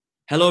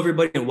Hello,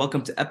 everybody, and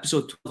welcome to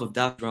episode 12 of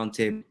Daft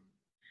Roundtable.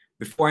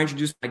 Before I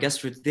introduce my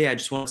guest for today, I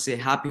just want to say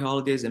happy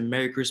holidays and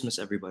Merry Christmas,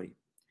 everybody.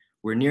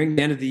 We're nearing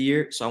the end of the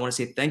year, so I want to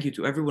say thank you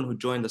to everyone who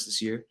joined us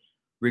this year,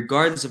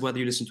 regardless of whether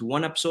you listen to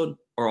one episode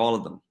or all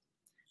of them.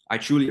 I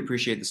truly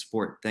appreciate the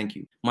support. Thank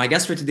you. My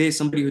guest for today is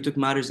somebody who took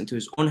matters into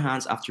his own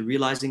hands after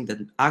realizing that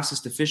access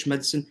to fish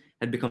medicine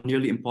had become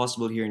nearly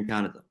impossible here in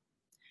Canada.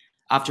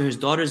 After his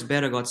daughter's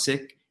Bera got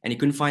sick and he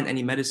couldn't find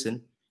any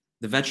medicine,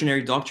 the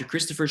veterinary Dr.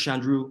 Christopher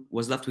Chandru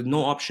was left with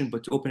no option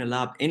but to open a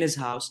lab in his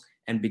house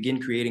and begin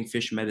creating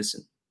fish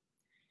medicine.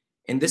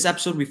 In this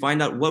episode, we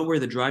find out what were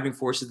the driving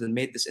forces that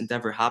made this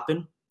endeavor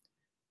happen.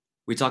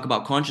 We talk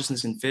about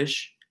consciousness in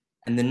fish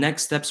and the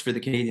next steps for the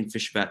Canadian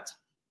fish vet.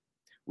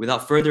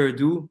 Without further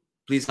ado,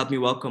 please help me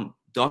welcome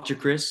Dr.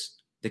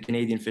 Chris, the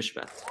Canadian fish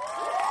vet.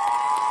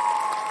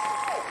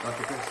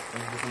 Dr. Chris,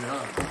 thank you for coming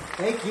on.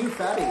 Thank you,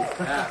 Fatty.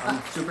 Yeah,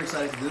 I'm super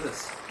excited to do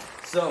this.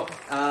 So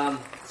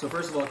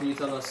first of all, can you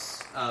tell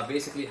us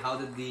basically how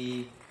did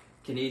the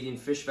Canadian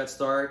fish vet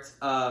start?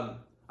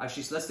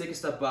 Actually, so let's take a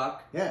step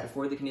back. Yeah.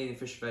 Before the Canadian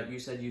fish vet, you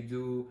said you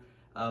do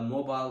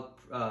mobile,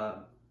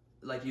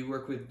 like you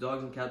work with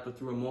dogs and cats, but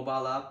through a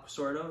mobile app,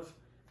 sort of.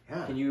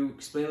 Yeah. Can you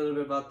explain a little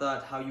bit about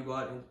that? How you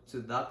got into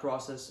that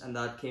process, and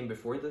that came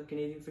before the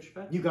Canadian fish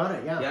vet? You got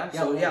it. Yeah. Yeah.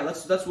 So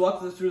let's walk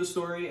through the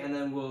story, and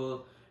then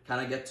we'll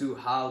kind of get to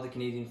how the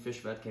Canadian fish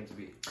vet came to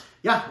be.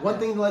 Yeah. One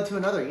thing led to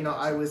another. You know,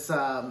 I was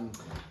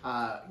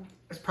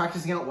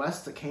practicing out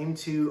west. I came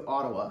to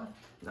Ottawa,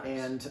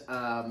 Nice.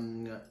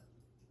 and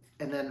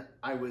then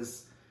I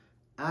was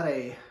at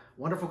a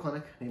wonderful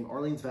clinic named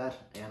Orleans Vet,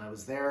 and I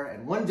was there.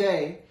 And one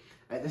day,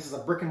 this is a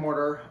brick and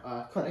mortar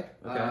clinic.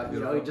 Okay, you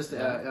know,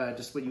 beautiful.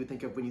 just what you would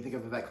think of when you think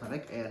of a vet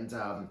clinic. And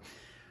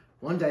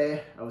one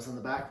day, I was in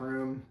the back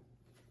room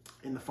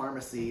in the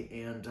pharmacy,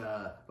 and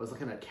I was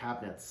looking at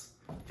cabinets,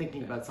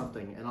 thinking about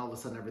something, and all of a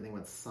sudden, everything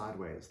went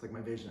sideways, like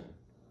my vision.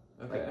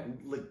 Okay.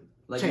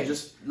 Like you changed.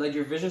 just like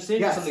your vision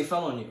changed, Yes. or something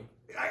fell on you.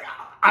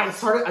 I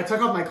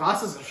took off my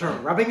glasses and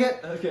started rubbing it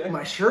Okay.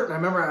 my shirt, and I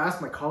remember I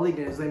asked my colleague,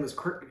 and his name was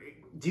Kurt,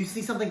 do you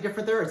see something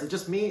different there? Is it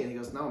just me? And he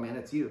goes, no, man,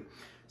 it's you.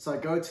 So I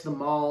go to the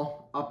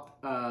mall up,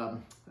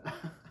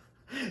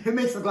 who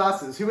makes the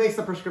glasses? Who makes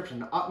the prescription?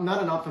 Not an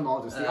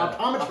ophthalmologist, the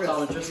optometrist.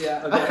 Optometrist,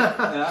 yeah. Okay.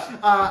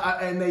 Yeah.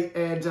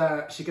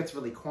 And she gets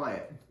really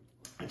quiet,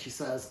 and she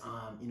says,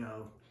 you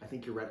know, I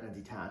think your retina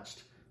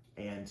detached,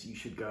 and you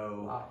should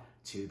go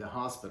to the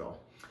hospital.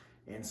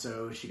 And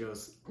so she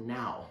goes,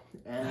 now.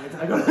 And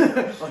I go,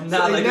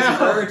 Now, like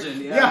it's urgent.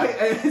 yeah.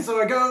 And so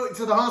I go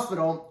to the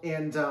hospital,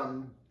 and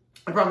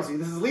I promise you,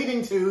 this is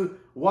leading to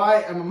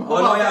why I'm a mobile.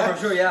 Oh no, yeah, for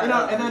sure, yeah. You know,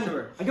 yeah, and then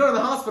sure. I go to the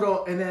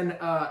hospital, and then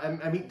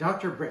I meet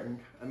Dr. Britton,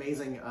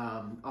 amazing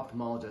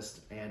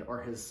ophthalmologist,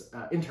 or his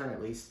intern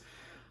at least.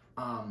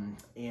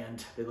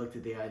 And they looked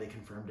at the eye, they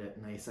confirmed it,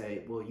 and they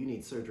say, well, you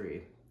need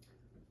surgery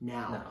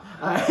now.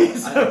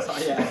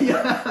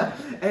 Yeah.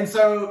 And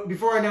so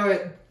before I know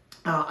it,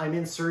 I'm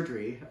in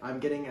surgery. I'm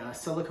getting a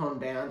silicone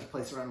band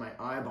placed around my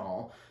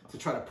eyeball to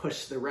try to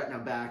push the retina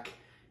back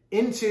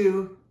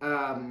into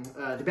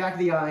the back of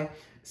the eye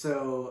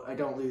so I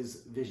don't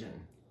lose vision.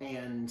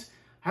 And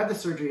I have the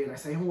surgery, and I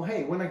say, well,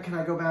 hey, when can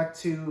I go back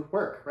to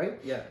work, right?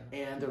 Yeah.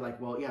 And they're like,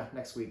 well, yeah,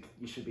 next week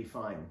you should be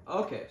fine.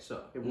 Okay,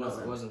 so It no,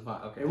 wasn't. it wasn't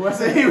fine. Okay. It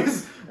was okay.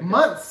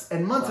 Months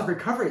and months of Wow.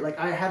 recovery. Like,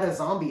 I had a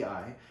zombie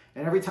eye,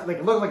 and every time, like,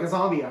 it looked like a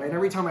zombie eye, and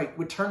every time I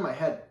would turn my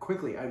head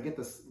quickly, I would get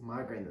this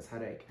migraine, this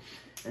headache.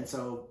 And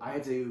so I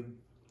had to,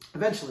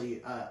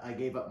 eventually, I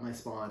gave up my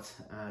spot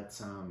at,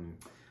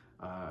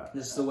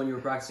 This is the one you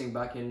were practicing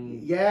back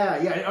in.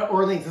 yeah,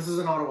 Orleans. This is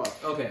in Ottawa.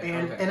 Okay.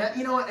 And okay.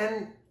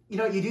 you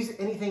know, you do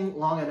anything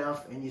long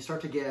enough, and you start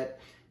to get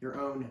your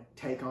own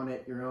take on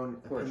it, your own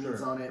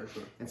opinions on it. For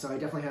sure. And so I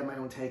definitely had my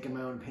own take and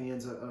my own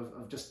opinions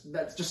of just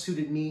that just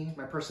suited me,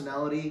 my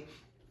personality.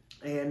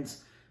 And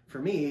for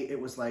me, it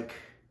was like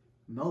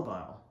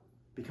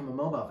become a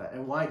mobile vet.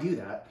 And why do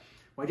that?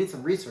 Well, I did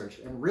some research,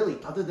 and really,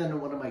 other than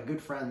one of my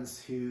good friends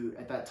who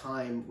at that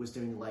time was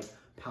doing like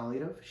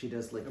palliative, she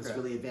does like this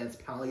really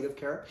advanced palliative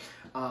care.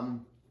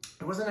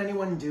 There wasn't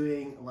anyone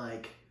doing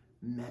like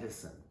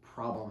medicine,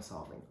 problem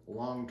solving,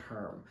 long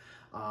term,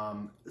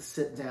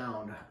 sit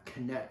down,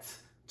 connect,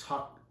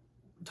 talk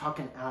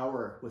an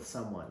hour with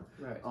someone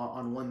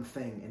on one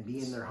thing and be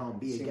in their home,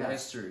 be a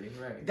guest. History,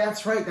 right?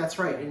 That's right.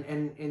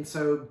 And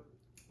so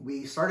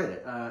we started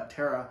it,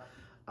 Tara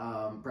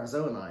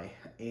Brazo and I,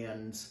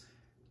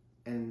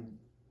 and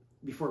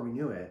before we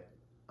knew it,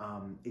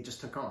 it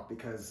just took off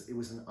because it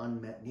was an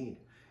unmet need.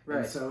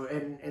 Right.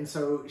 And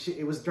so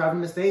it was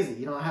driving Miss Daisy.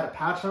 You know, I had a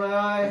patch on my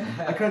eye.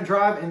 I couldn't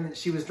drive, and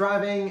she was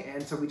driving,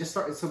 and so we just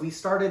started. So we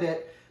started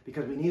it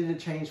because we needed a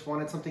change,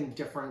 wanted something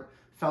different,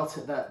 felt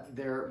that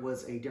there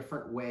was a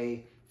different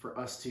way for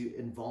us to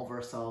involve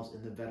ourselves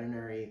in the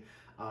veterinary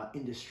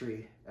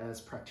industry as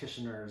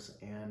practitioners,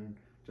 and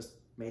just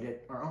made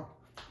it our own.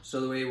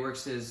 So the way it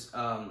works is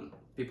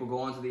people go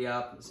onto the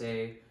app and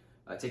say,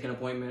 take an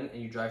appointment,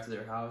 and you drive to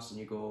their house and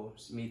you go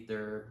meet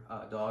their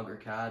dog or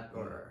cat,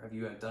 or have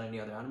you done any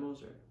other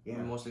animals, or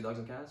mostly dogs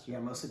and cats? Yeah,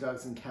 mostly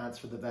dogs and cats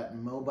for the vet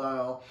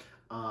mobile.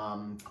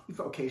 We've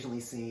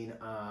occasionally seen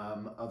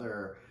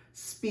other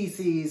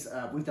species.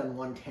 We've done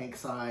one tank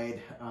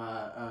side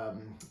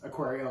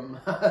aquarium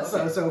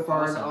so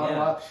far in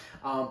Ottawa.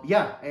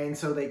 And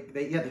so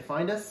they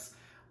find us.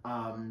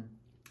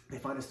 They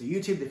find us through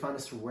YouTube. They find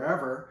us through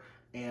wherever,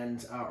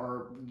 and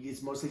or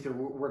it's mostly through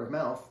word of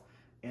mouth.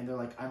 And they're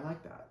like, I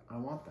like that. I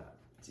want that.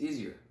 It's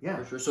easier. Yeah.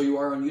 For sure. So you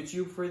are on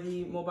YouTube for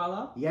the mobile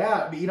app?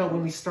 Yeah. But,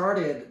 when we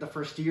started the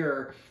first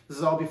year, this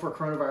is all before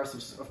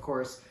coronavirus, of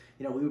course,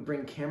 we would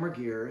bring camera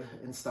gear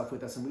and stuff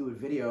with us, and we would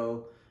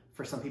video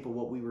for some people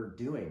what we were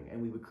doing,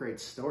 and we would create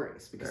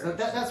stories. Because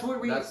that's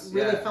what we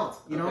really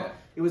felt.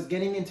 It was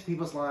getting into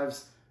people's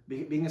lives,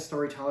 being a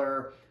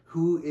storyteller.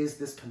 Who is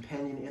this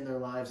companion in their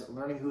lives,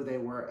 learning who they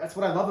were. That's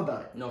what I love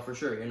about it. No, for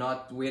sure. You're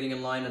not waiting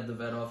in line at the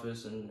vet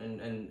office,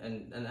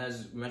 and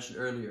as mentioned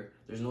earlier,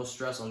 there's no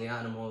stress on the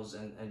animals,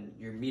 and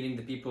you're meeting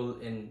the people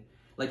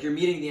you're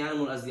meeting the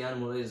animal as the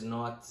animal is,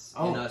 not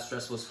in a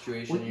stressful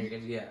situation. Well,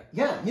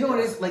 what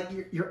it is? Like,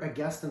 you're a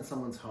guest in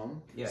someone's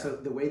home. Yeah. So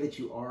the way that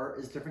you are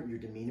is different. Your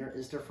demeanor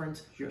is different.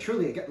 Sure. You're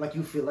truly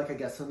you feel like a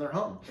guest in their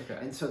home. Okay.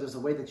 And so there's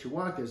a way that you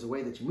walk, there's a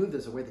way that you move,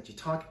 there's a way that you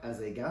talk as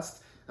a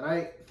guest. And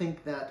I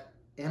think that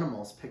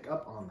animals pick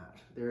up on that.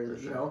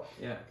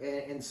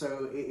 And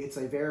so it's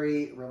a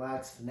very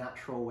relaxed,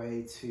 natural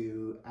way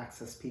to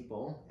access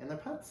people and their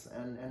pets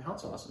and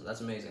help them. Awesome.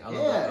 That's amazing. I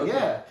love that. Okay.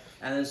 Yeah.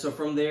 And then so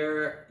from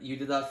there, you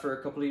did that for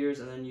a couple of years,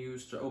 and then you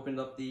opened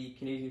up the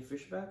Canadian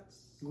Fish Vets?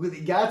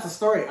 Yeah, it's a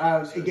story.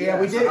 We did it.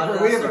 We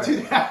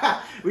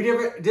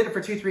did it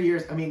for 2-3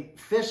 years. I mean,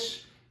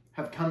 fish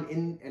have come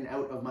in and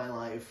out of my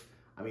life.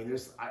 I mean,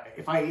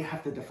 if I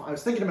have to define, I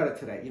was thinking about it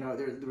today.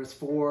 There was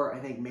 4, I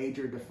think,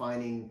 major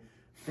defining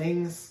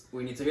things.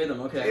 We need to hear them.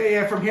 Okay.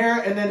 Yeah, from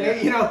here, and then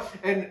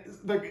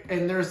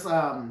and there's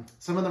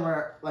some of them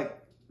are like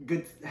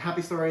good,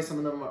 happy stories. Some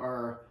of them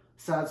are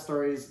sad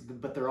stories,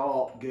 but they're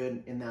all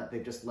good in that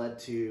they've just led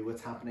to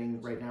what's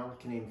happening right now with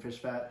Canadian Fish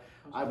Vet.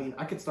 I mean,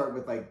 I could start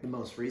with like the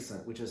most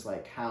recent, which is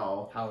like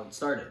how it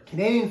started.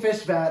 Canadian Fish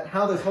Vet,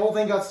 how this whole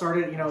thing got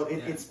started.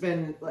 It's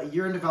been a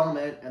year in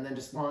development and then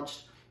just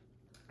launched,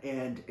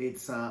 and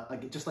it's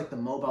just like the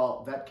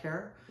mobile vet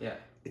care. Yeah,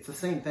 it's the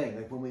same thing.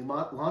 Like when we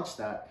launched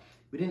that,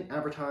 we didn't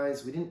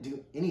advertise, we didn't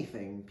do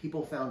anything.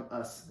 People found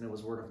us, and it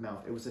was word of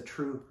mouth. It was a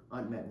true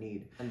unmet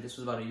need. And this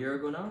was about a year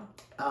ago now?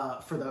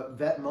 For the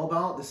vet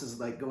mobile, this is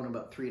like going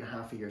about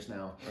 3.5 years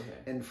now.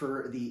 Okay. And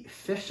for the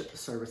fish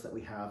service that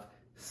we have,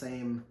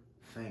 same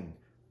thing.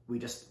 We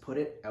just put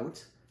it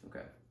out.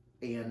 Okay.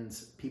 And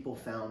people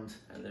found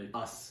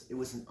us. It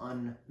was an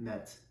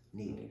unmet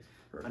need.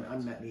 Perfect. An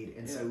unmet need.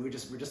 And so we're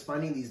just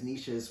finding these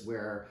niches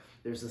where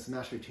there's this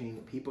mesh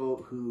between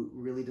people who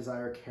really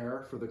desire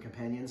care for their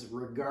companions,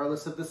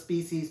 regardless of the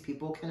species.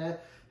 People can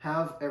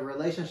have a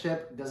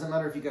relationship. Doesn't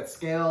matter if you got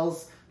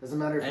scales. Doesn't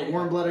matter if you're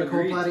warm-blooded,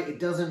 cold-blooded. It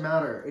doesn't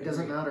matter. It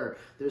doesn't matter.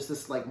 There's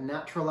this like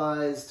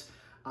naturalized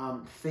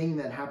thing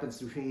that happens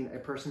between a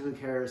person who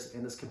cares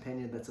and this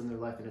companion that's in their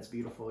life, and it's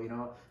beautiful.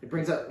 It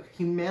brings out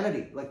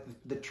humanity, like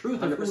the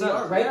truth of who we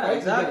are. Right? Yeah, right?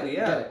 exactly.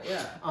 Yeah.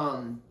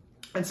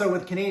 And so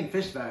with Canadian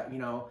Fish Vet,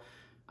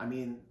 I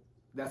mean,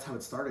 that's how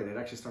it started. It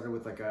actually started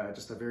with like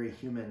just a very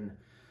human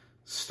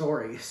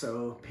story.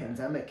 So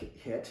pandemic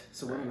hit.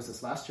 So when was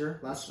this? Last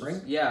year? Last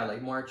spring? Yeah,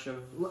 like March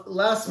of...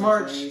 Last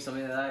March.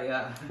 Something like that,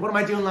 yeah. What am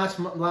I doing last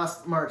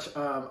March?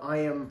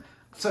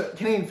 So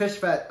Canadian Fish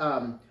Vet,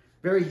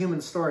 very human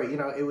story.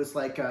 It was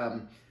like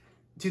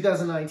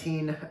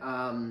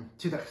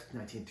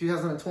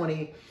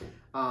 2020.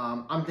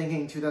 I'm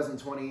thinking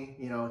 2020,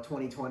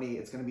 2020,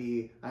 it's going to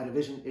be, I had a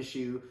vision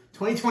issue.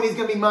 2020 is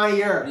going to be my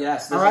year.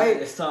 Yes. All right?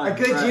 It's time. A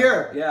good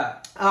year.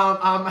 Yeah.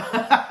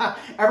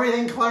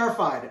 Everything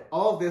clarified.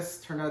 All of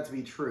this turned out to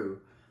be true,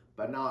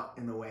 but not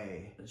in the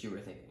way that you were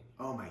thinking.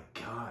 Oh my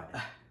God.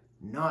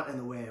 Not in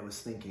the way I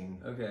was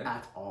thinking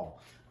at all.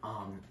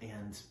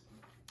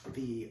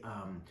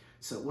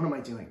 So what am I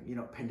doing?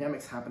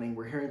 Pandemic's happening.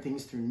 We're hearing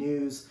things through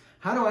news.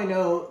 How do I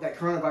know that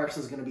coronavirus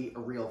is going to be a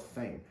real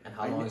thing? And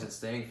how long is it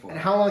staying for?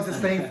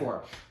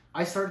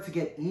 I started to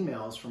get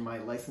emails from my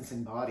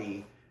licensing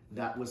body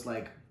that was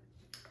like,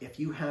 if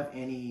you have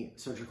any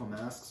surgical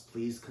masks,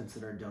 please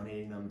consider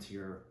donating them to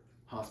your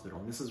hospital.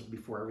 And this is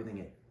before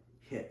everything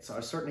hit. So I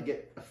was starting to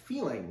get a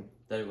feeling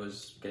that it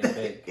was getting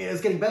big. It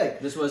was getting big.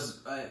 This was,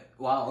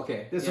 wow,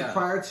 okay. This was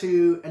prior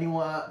to any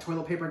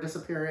toilet paper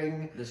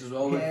disappearing. This was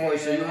over before,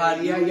 so you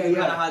kind of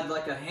had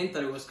like a hint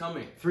that it was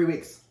coming. 3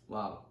 weeks.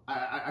 Wow.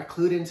 I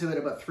clued into it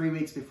about 3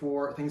 weeks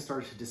before things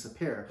started to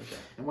disappear. Okay.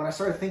 And what I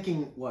started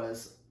thinking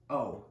was,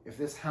 if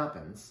this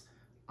happens,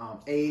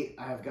 A,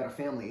 I have got a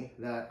family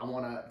that I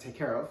want to take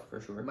care of.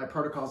 For sure. My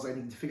protocols, I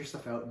need to figure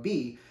stuff out.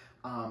 B,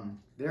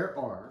 there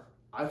are,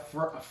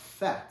 for a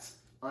fact,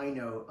 I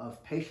know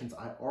of patients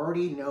I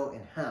already know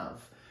and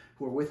have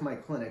who are with my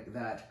clinic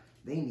that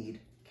they need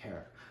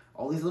care.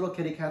 All these little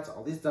kitty cats,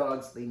 all these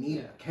dogs, they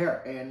need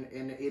care. And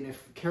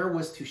if care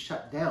was to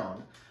shut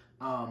down,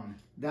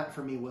 that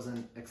for me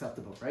wasn't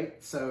acceptable,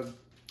 right? So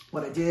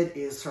what I did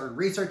is started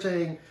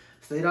researching,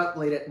 Stayed up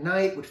late at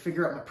night, would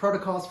figure out my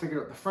protocols,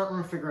 figure out the front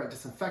room, figure out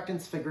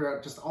disinfectants, figure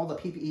out just all the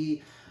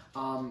PPE.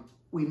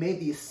 We made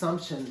the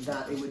assumption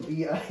that it would be.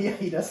 Yeah,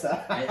 he does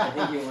that. I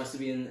think he wants to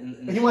be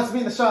in he wants to be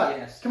in the shot.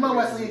 Yes. Come on,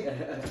 Wesley.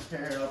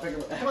 Here, I'll pick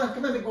him up.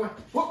 Come on, big boy.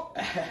 Whoop.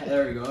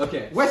 There we go.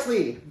 Okay.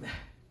 Wesley.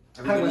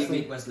 Everybody Wesley.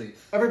 meet Wesley.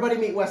 Everybody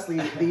meet Wesley,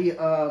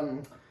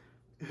 the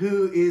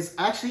who is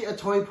actually a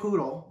toy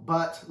poodle,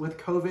 but with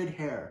COVID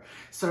hair.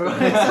 So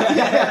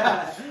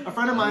yeah. A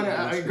friend of mine,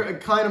 a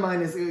client of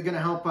mine, is going to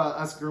help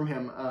us groom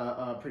him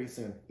pretty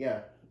soon.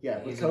 Yeah. Yeah,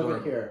 with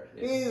COVID hair.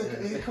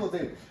 He's a cool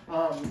dude.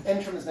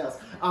 And trim his nails.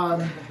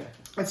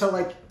 And so,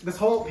 like, this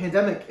whole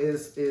pandemic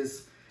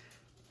is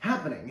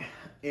happening,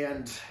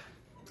 and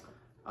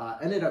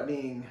ended up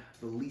being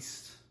the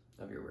least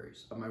of your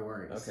worries. Of my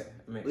worries. Okay.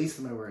 Least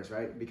of my worries,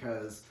 right?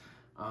 Because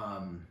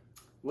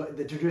what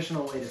the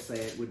traditional way to say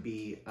it would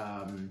be,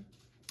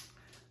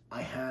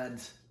 I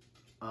had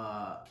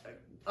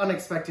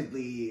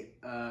unexpectedly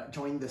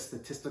joined the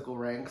statistical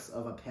ranks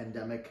of a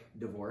pandemic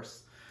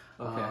divorce.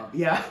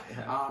 Okay.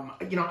 I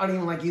don't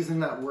even like using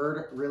that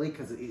word really,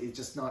 because it's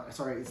just not.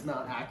 Sorry, it's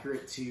not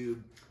accurate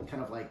to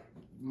kind of like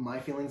my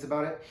feelings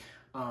about it.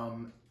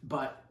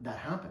 But that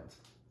happened.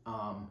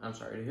 I'm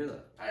sorry to hear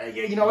that.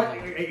 You know what?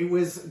 It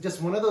was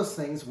just one of those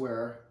things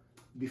where,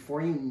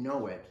 before you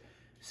know it,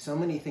 so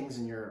many things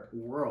in your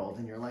world,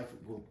 in your life,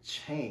 will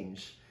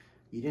change.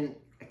 You didn't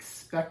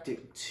expect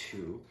it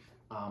to.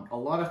 A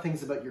lot of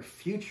things about your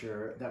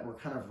future that were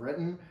kind of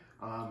written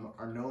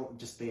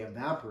they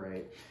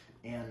evaporate.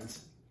 And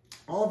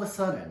all of a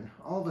sudden,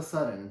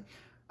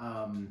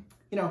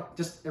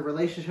 just a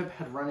relationship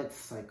had run its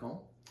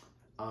cycle.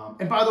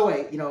 And by the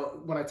way,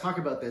 when I talk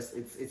about this,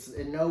 it's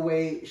in no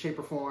way, shape,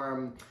 or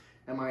form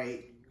am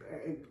I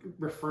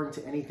referring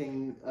to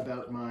anything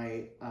about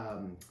my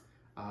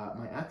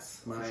my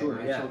ex, my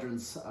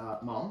children's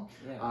mom.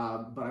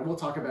 Yeah. But I will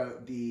talk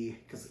about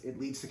because it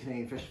leads to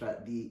Canadian Fish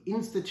Vet, the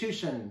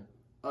institution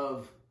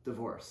of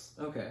divorce.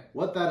 Okay.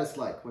 What that is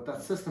like, what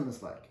that system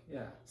is like.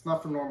 Yeah. It's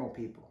not for normal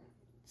people.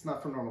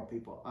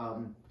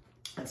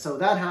 And so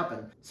that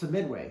happened. So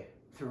midway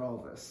through all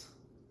of this,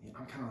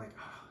 I'm kind of like,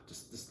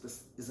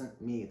 this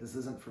isn't me. This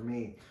isn't for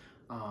me.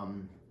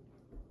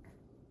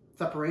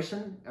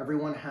 Separation,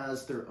 everyone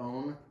has their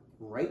own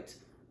right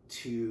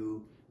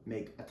to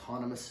make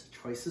autonomous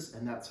choices,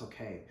 and that's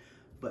okay.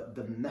 But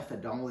the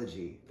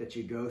methodology that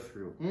you go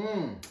through,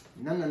 no.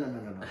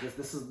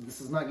 This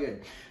is not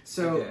good.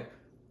 So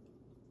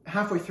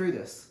halfway through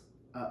this,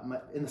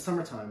 in the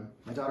summertime,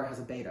 my daughter has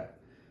a beta.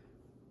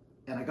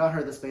 And I got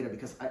her this beta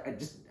because I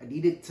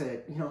needed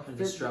to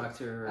distract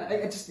her.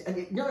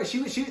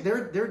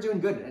 They're doing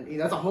good, and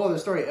that's a whole other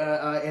story.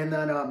 And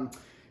then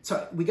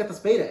so we got this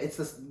beta. It's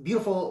this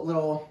beautiful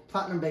little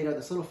platinum beta.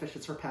 This little fish.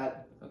 It's her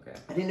pet. Okay.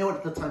 I didn't know it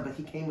at the time, but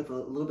he came with a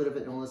little bit of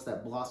an illness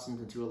that blossomed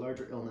into a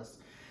larger illness,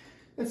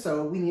 and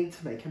so we needed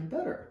to make him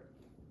better.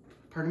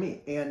 Pardon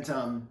me. And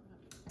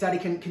Daddy,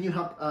 can you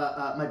help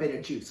my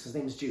beta Juice? His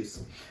name is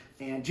Juice,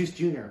 and Juice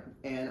Junior.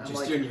 And I'm Juice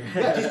like, Junior.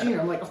 Yeah, Juice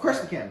Junior. I'm like, of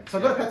course we can. So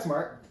I go to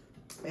PetSmart.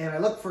 And I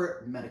look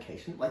for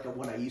medication, like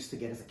what I used to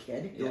get as a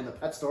kid. Go in the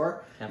pet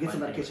store, get some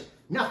medication.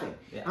 Nothing.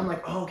 Yeah. I'm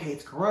like, okay,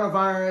 it's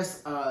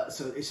coronavirus.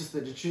 So it's just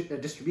a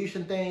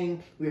distribution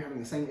thing. We were having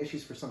the same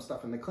issues for some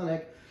stuff in the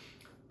clinic.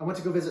 I went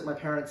to go visit my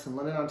parents in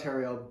London,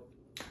 Ontario.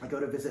 I go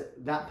to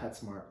visit that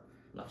PetSmart.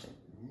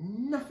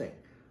 Nothing.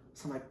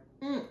 So I'm like,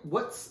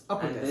 what's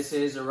up with this? And this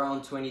is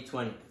around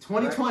 2020.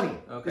 2020.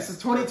 Right? Okay. This is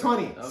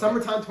 2020. Okay.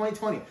 Summertime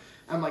 2020.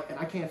 I'm like, and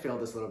I can't fail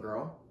this little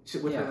girl.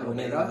 With her little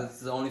beta. That's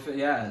the only thing.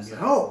 Yeah.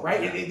 No,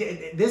 right?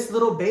 This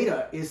little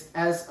beta is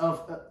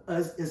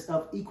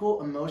of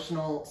equal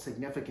emotional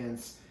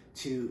significance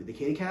to the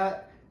kitty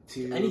cat,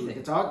 to anything.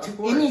 The dog, to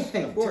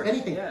anything, to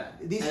anything. Yeah.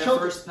 These and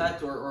children, first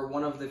pet or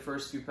one of the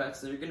first few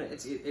pets, they're gonna.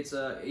 It's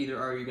either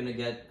are you gonna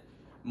get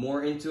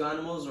more into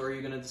animals or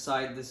you're gonna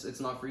decide it's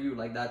not for you.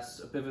 Like that's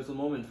a pivotal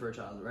moment for a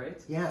child,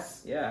 right?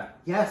 Yes. Yeah.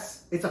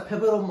 Yes, it's a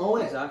pivotal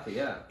moment. Exactly.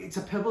 Yeah. It's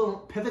a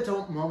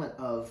pivotal moment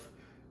of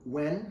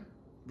when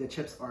the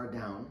chips are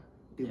down,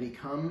 they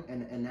become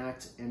and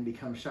enact and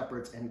become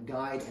shepherds and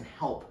guide and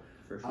help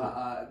for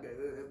sure.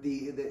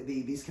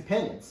 these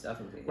companions.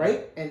 Definitely.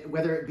 Right? Yeah. And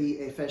whether it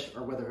be a fish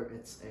or whether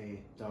it's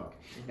a dog.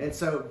 Mm-hmm. And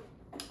so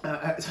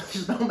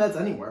there's no meds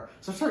anywhere.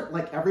 So I start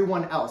like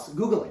everyone else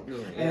Googling.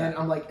 And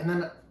I'm like,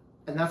 and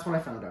that's when I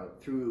found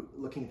out through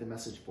looking at the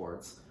message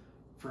boards.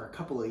 For a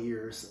couple of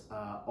years,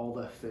 all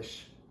the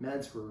fish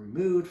meds were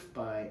removed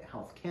by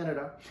Health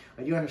Canada.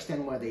 I do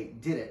understand why they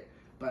did it.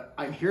 But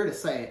I'm here to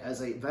say,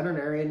 as a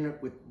veterinarian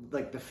with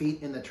like the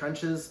feet in the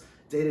trenches,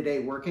 day to day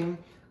working,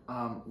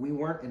 we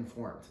weren't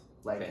informed.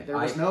 Like there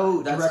was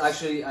no. That's direct...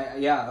 actually,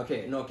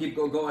 okay. No,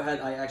 go ahead.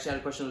 I actually had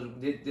a question.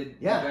 Did you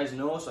guys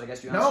know? So I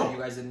guess you answered. You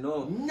guys didn't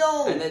know.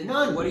 No, and then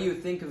none. What do you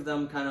think of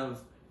them kind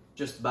of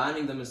just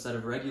banning them instead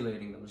of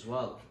regulating them as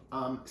well?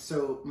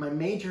 So my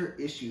major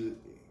issue,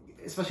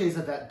 especially as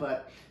a vet,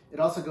 but it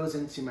also goes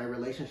into my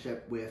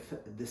relationship with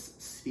this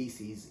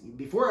species.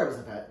 Before I was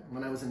a vet,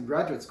 when I was in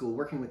graduate school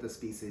working with this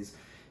species,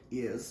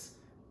 is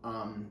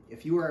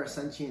if you are a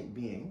sentient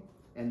being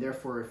And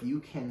therefore, if you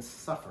can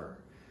suffer,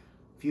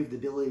 if you have the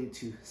ability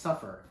to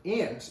suffer,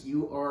 and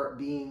you are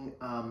being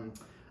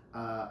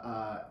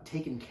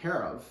taken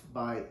care of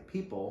by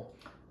people,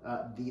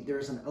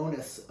 there's an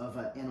onus of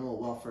an animal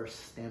welfare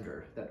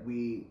standard that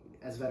we,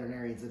 as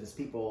veterinarians and as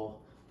people,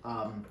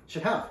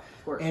 should have.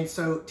 Of course. And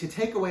so to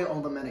take away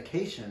all the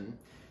medication,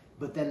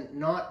 but then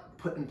not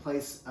put in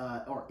place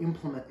or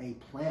implement a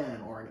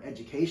plan or an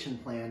education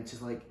plan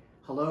to like,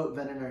 hello,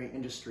 veterinary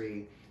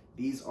industry,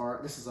 there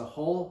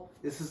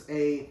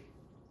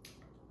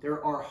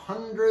are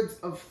hundreds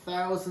of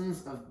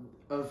thousands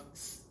of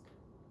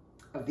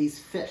these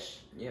fish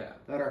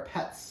that are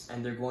pets.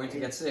 And they're going to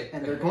get sick.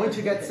 And they're going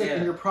to get sick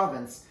in your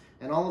province.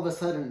 And all of a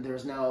sudden,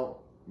 there's now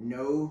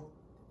no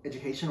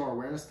education or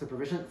awareness to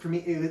provision. For me,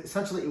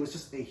 essentially, it was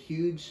just a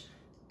huge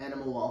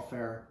animal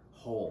welfare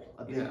hole,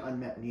 a big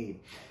unmet need.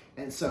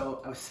 And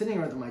so I was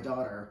sitting with my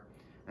daughter,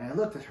 and I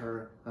looked at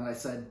her, and I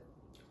said,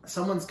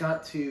 someone's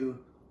got to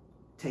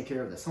take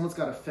care of this. Someone's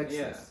got to fix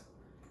this.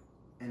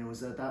 And it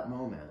was at that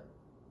moment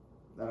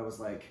that I was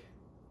like,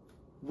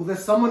 well,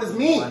 this someone is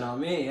me. Why not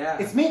me? Yeah.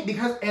 It's me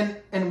because,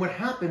 and what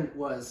happened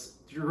was,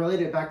 to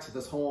relate it back to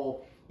this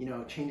whole,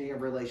 changing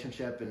of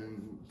relationship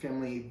and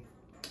family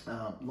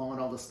law and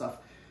all this stuff,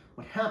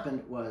 what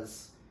happened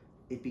was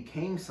it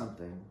became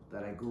something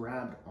that I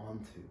grabbed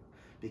onto.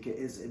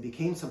 Because it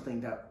became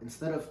something that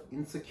instead of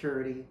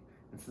insecurity,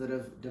 instead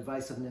of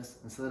divisiveness,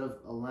 instead of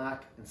a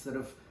lack, instead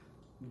of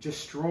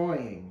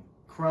destroying,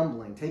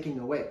 crumbling, taking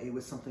away, it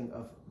was something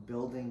of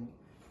building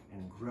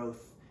and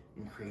growth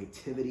and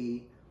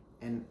creativity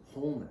and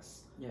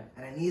wholeness. Yeah.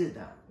 And I needed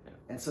that. Yeah.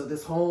 And so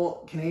this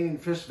whole Canadian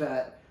fish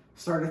vet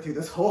started through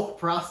this whole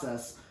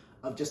process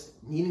of just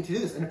needing to do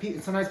this. And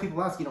sometimes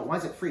people ask, why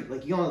is it free?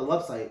 Like, you go on the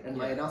website and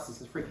my analysis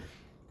is free.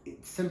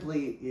 It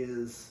simply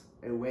is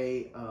a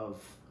way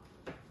of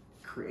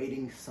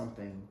creating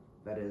something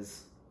that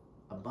is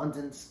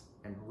abundant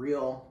and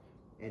real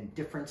and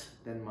different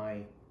than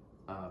my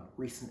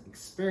recent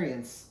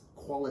experience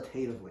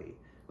qualitatively.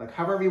 Like,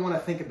 however you want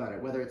to think about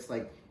it, whether it's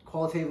like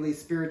qualitatively,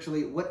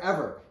 spiritually,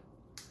 whatever.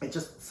 It's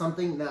just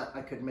something that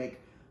I could make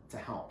to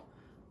help.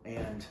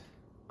 And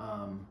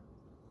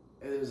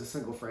it was a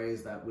single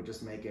phrase that would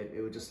just make it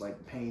would just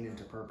like pain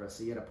into purpose.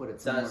 So you got to put it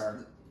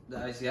somewhere.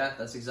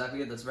 That's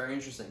exactly it. That's very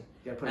interesting.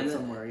 You got to put it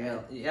somewhere,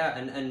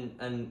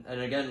 and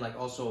again, like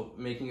also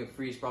making it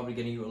free is probably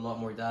getting you a lot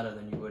more data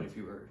than you would if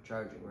you were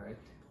charging, right?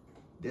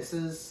 This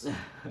is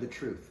the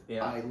truth.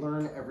 Yeah. I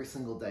learn every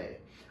single day.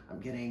 I'm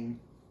getting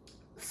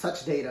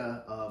such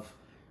data of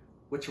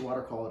what's your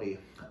water quality,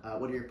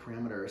 what are your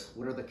parameters,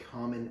 what are the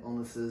common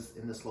illnesses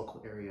in this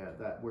local area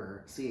that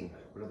we're seeing,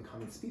 what are the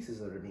common species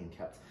that are being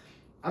kept.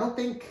 I don't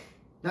think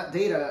that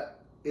data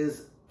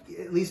is,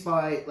 at least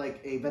by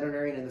like a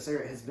veterinarian in this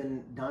area, has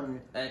been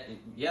done.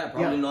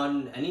 Probably not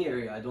in any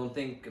area. I don't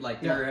think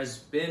there has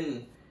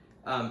been,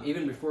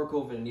 even before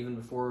COVID and even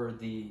before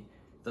the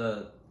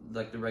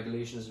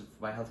regulations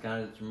by Health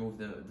Canada to remove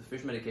the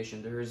fish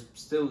medication, there has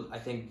still, I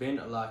think, been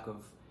a lack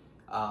of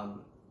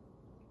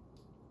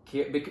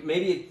care.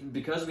 Maybe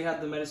because we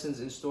had the medicines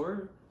in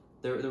store,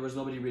 there was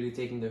nobody really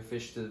taking their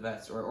fish to the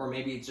vets, or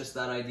maybe it's just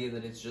that idea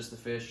that it's just a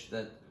fish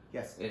that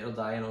it'll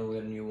die and I'll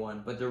get a new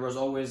one. But there was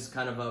always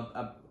kind of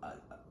a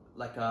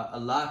lack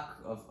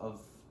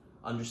of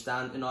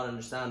not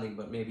understanding,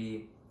 but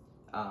maybe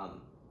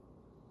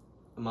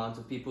amount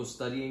of people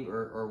studying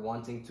or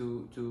wanting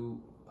to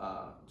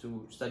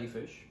study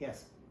fish.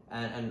 Yes.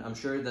 And I'm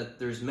sure that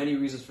there's many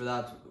reasons for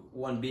that.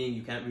 One being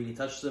you can't really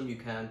touch them. You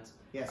can't.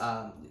 Yes.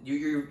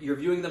 You're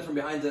viewing them from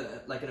behind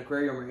like an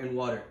aquarium or in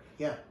water.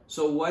 Yeah.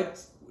 So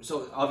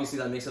obviously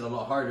that makes it a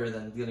lot harder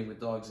than dealing with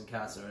dogs and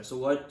cats. So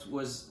what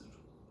was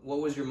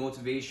your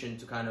motivation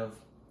to kind of,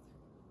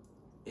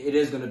 it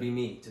is going to be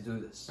me to do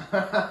this?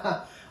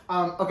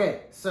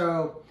 Okay,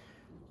 so,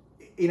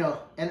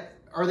 and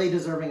are they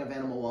deserving of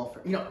animal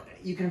welfare?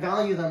 You can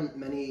value them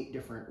many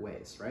different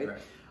ways, right?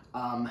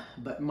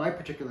 But my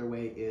particular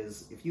way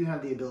is, if you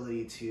have the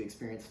ability to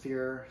experience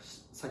fear,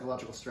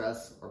 psychological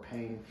stress, or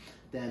pain,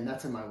 then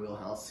that's in my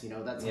wheelhouse.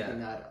 That's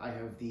something that I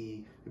have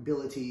the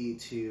ability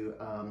to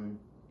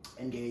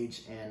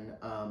engage and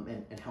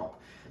help.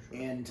 Sure.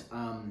 And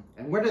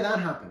where did that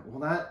happen?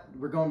 Well,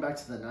 we're going back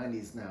to the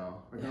 90s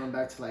now. We're going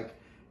back to like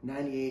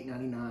 98,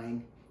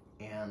 99,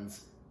 and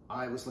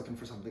I was looking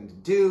for something to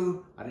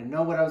do. I didn't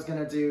know what I was going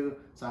to do,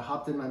 so I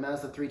hopped in my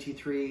Mazda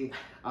 323.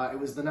 It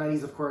was the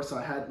 90s, of course, so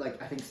I had,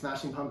 I think,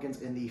 Smashing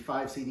Pumpkins in the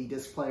 5-CD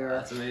disc player.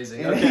 That's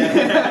amazing.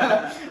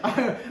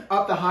 Okay.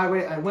 Up the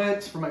highway I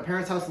went from my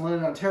parents' house in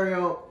London,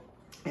 Ontario,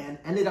 and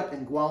ended up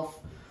in Guelph.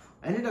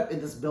 I ended up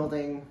in this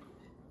building,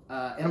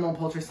 Animal and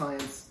Poultry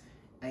Science,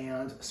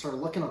 and started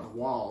looking at the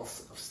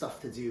walls of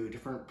stuff to do,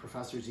 different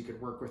professors you could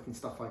work with and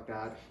stuff like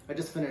that. I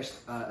just finished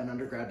an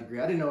undergrad degree.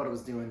 I didn't know what I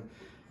was doing.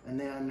 And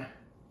then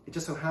it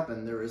just so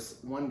happened there was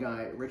one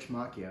guy, Rich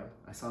Macchia.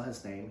 I saw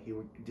his name. He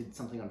did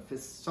something on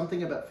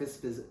something about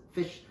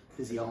fish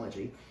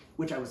physiology,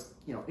 which I was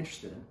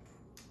interested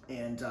in,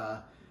 and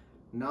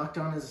knocked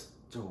on his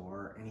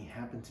door, and he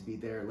happened to be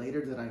there.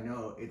 Later did I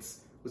know it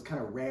was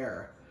kind of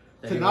rare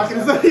to knock on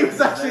his door. He was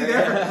actually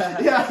there.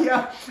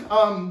 Yeah.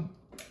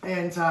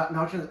 And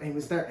knocked on, and he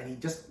was there, and he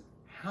just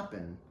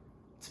happened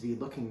to be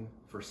looking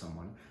for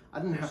someone. I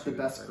didn't have the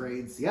best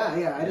grades. I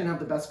didn't have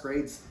the best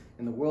grades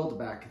in the world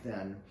back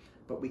then,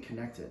 but we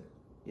connected.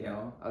 You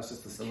know, I was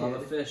just this kid. Love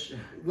of fish.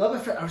 Love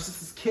of fish. I was just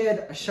this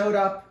kid. I showed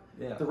up,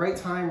 Yeah. the right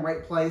time,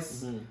 right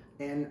place,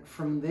 and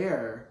from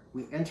there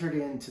we entered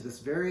into this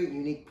very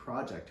unique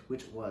project,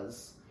 which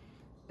was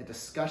a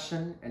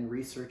discussion and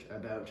research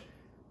about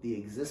the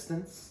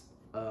existence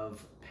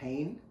of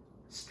pain,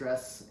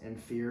 stress, and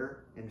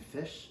fear in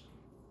fish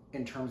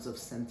in terms of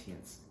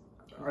sentience.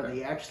 Do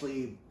they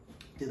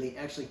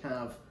actually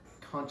have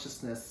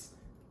consciousness,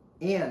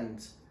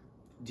 and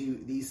do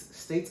these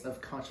states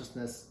of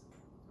consciousness,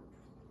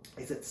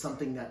 is it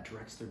something that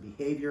directs their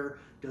behavior?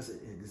 Does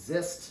it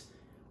exist?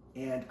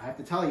 And I have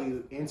to tell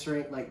you,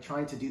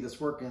 trying to do this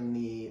work in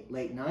the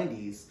late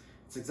 90s,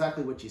 it's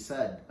exactly what you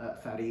said,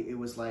 Fatty. It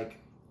was like,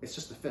 it's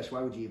just a fish.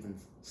 Why would you even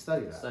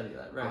study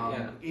that?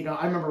 Right, You know,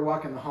 I remember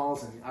walking the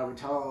halls and I would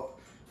tell,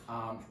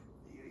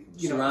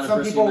 Surrounded some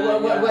person people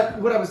you met,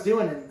 what I was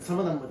doing, and some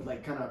of them would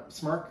like kind of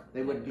smirk.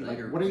 They would be like,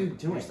 "What are you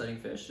doing?" You're studying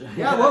fish.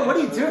 Yeah, what are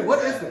you doing? What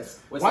is this?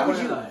 Why would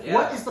you?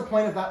 What is the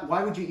point of that?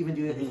 Why would you even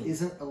do it? It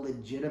isn't a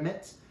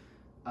legitimate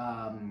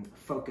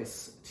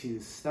focus to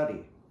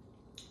study.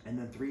 And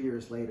then 3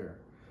 years later,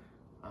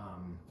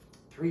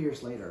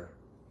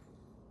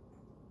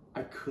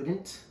 I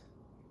couldn't.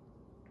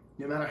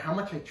 No matter how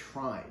much I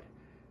tried,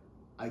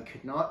 I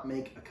could not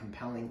make a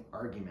compelling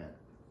argument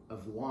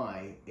of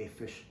why a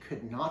fish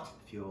could not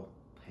feel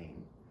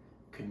pain,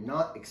 could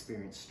not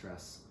experience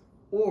stress,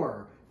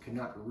 or could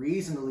not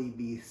reasonably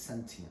be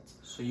sentient.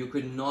 So you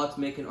could not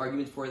make an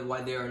argument for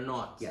why they are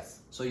not? Yes.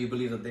 So you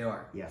believe that they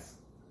are? Yes.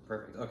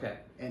 Perfect. Okay.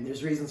 And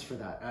there's reasons for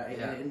that.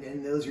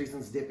 And those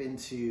reasons dip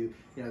into,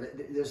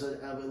 there's an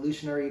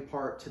evolutionary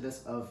part to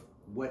this of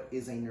what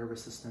is a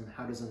nervous system,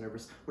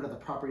 what are the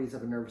properties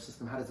of a nervous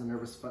system, how does a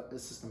nervous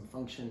system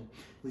function,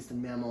 at least in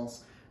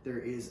mammals. There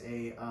is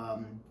a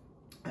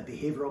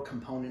behavioral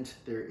component,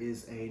 there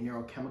is a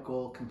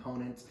neurochemical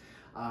component,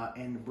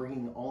 and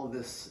bringing all of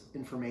this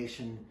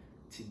information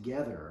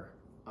together,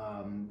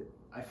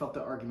 I felt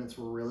the arguments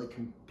were really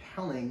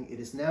compelling. It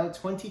is now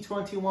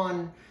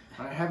 2021.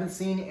 I haven't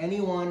seen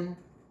anyone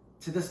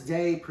to this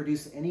day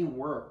produce any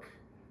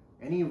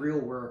real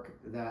work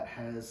that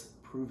has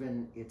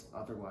proven it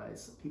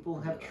otherwise. People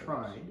have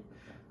tried,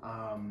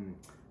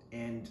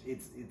 and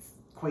it's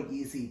quite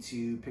easy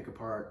to pick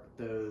apart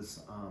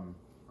those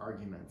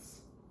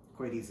arguments.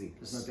 Quite easy.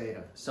 There's no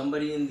data.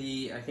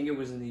 Somebody I think it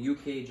was in the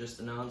UK, just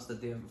announced that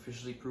they have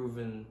officially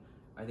proven,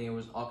 I think it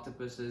was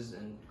octopuses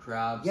and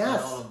crabs, and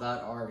all of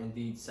that are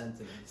indeed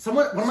sentient.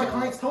 One of my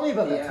clients told me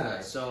about that today.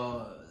 Yeah,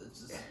 so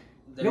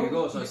there you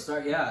go. So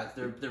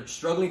they're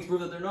struggling to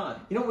prove that they're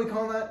not. You know what we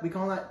call that? We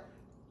call that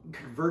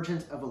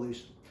convergent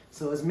evolution.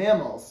 So as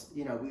mammals,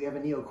 we have a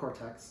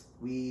neocortex.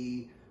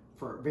 We,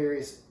 for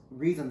various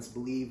reasons,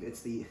 believe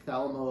it's the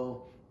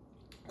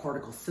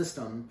thalamocortical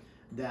system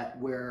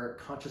where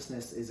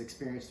consciousness is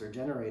experienced or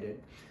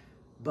generated.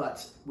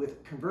 But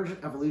with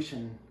convergent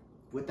evolution,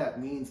 what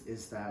that means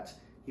is that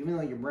even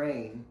though your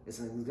brain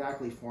isn't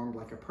exactly formed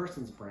like a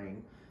person's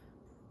brain,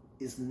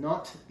 is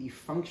not the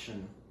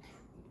function.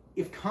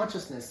 If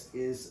consciousness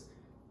is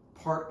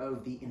part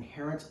of the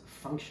inherent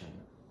function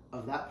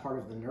of that part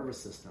of the nervous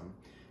system,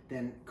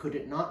 then could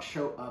it not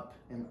show up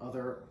in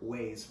other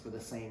ways for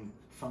the same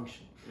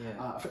function?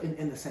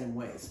 In the same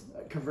ways,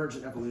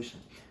 convergent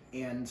evolution.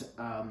 And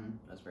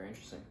that's very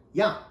interesting.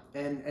 Yeah,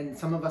 and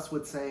some of us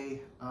would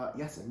say,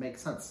 yes, it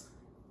makes sense.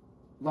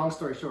 Long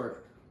story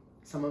short,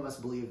 some of us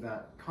believe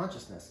that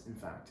consciousness, in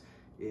fact,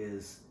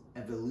 is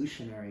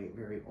evolutionary,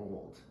 very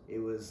old.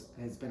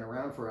 Has been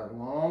around for a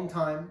long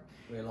time.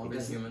 Way longer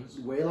than humans.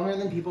 Way longer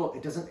than people.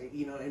 It doesn't,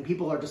 and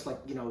people are just like,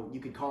 you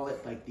could call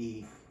it like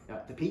the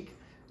peak.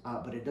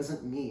 But it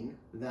doesn't mean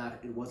that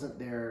it wasn't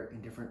there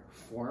in different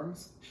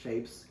forms,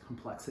 shapes,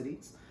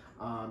 complexities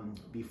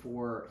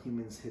before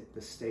humans hit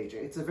this stage.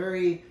 It's a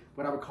very,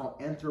 what I would call,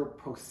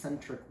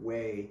 anthropocentric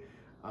way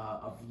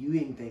of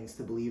viewing things,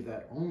 to believe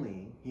that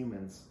only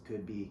humans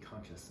could be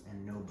conscious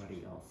and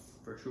nobody else.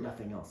 For sure.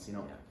 Nothing else,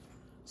 Yeah.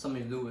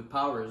 Something to do with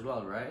power as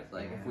well, right?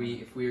 Like if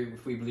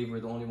we believe we're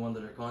the only one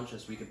that are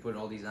conscious, we could put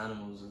all these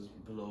animals as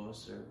below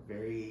us. Or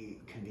very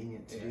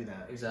convenient to do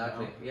that.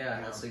 Exactly.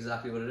 That's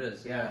exactly what it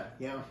is. Yeah.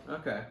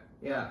 Okay.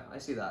 Yeah, I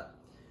see that.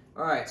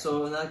 All right.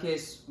 So in that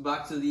case,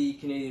 back to the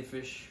Canadian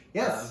fish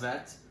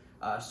vet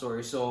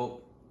story.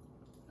 So,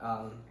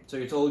 so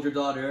you told your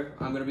daughter,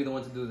 "I'm going to be the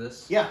one to do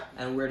this." Yeah.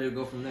 And where did it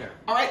go from there?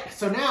 All right.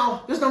 So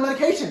now there's no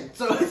medication.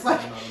 So it's like.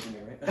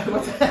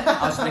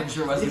 I was making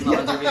sure it wasn't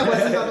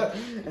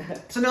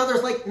So now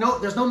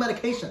there's no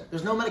medication.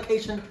 There's no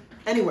medication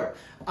anywhere.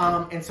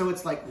 And so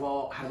it's like,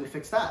 well, how do we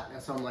fix that?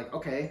 And so I'm like,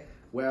 okay,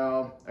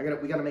 well,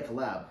 we gotta make a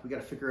lab. We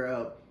gotta figure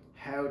out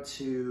how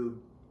to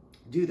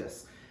do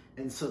this.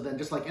 And so then,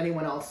 just like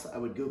anyone else, I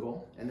would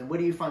Google. And then what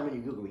do you find when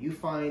you Google? You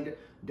find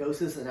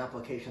doses and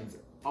applications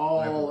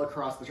all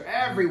across the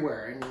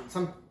everywhere. And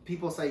some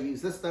people say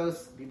use this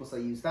dose, people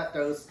say use that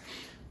dose,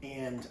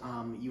 and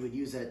you would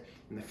use it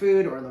in the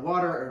food or in the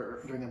water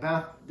or during a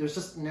bath. There's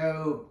just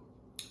no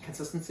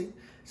consistency.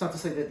 It's not to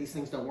say that these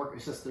things don't work.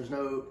 It's just there's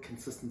no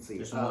consistency.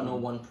 There's no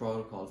one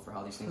protocol for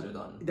how these things are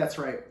done. That's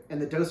right, and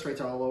the dose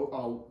rates are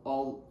all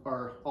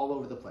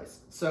over the place.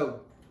 So,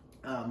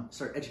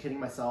 started educating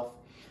myself,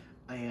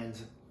 and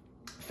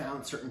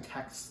found certain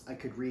texts I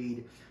could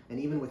read, and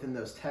even within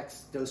those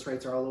texts, dose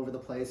rates are all over the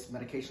place.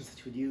 Medications that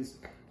you would use,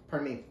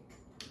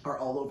 are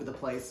all over the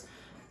place,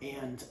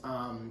 and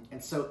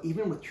so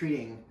even with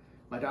treating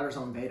my daughter's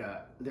own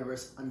beta, there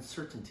was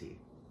uncertainty.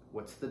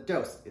 What's the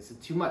dose? Is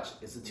it too much?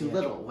 Is it too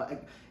little?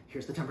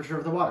 Here's the temperature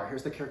of the water.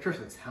 Here's the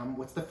characteristics.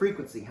 What's the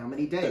frequency? How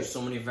many days? There's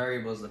so many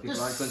variables that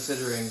people aren't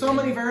considering. So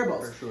many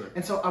variables. For sure.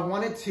 And so I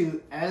wanted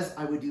to, as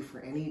I would do for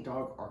any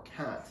dog or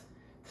cat,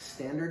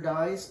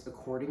 standardize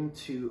according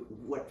to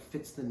what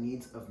fits the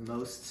needs of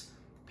most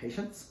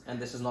patients. And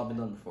this has not been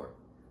done before?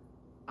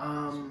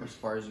 As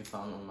far as you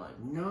found online?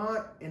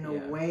 Not in a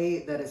way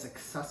that is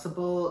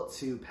accessible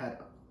to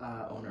pet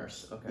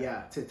owners. Okay.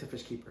 Yeah, to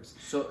fish keepers.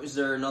 So is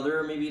there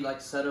another maybe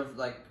set of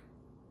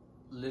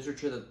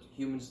literature that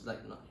humans not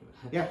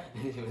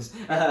humans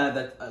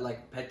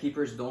that pet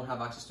keepers don't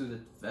have access to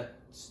that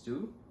vets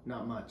do?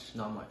 Not much.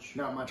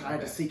 Okay. I had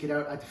to seek it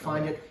out. I had to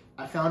find it.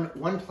 I found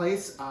one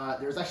place.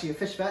 There's actually a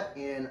fish vet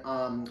in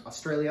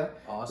Australia,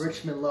 Awesome.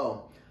 Richmond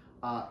Low.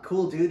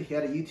 Cool dude. He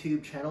had a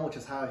YouTube channel, which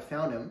is how I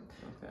found him.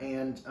 Okay.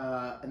 And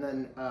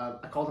then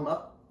I called him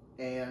up,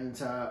 and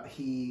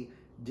he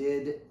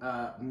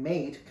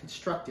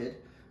constructed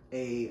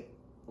a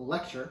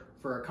lecture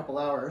for a couple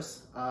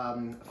hours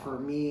for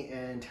me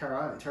and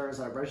Tara. Tara's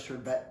a registered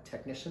vet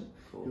technician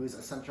who is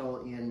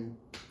essential in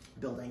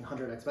building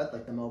 100X Vet,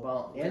 like the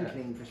mobile and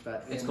Canadian Fish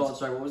Vet. It's called,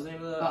 sorry, what was the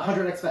name of the?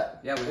 100X Vet.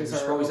 Yeah, we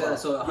just probably said that.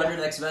 So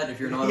 100X Vet if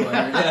you're not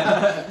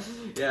aware.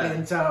 Yeah.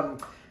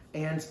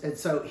 And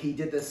so he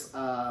did this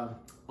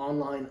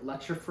online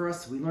lecture for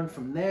us. We learned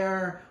from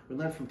there. We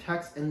learned from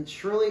text, and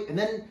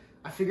then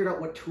I figured out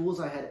what tools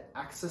I had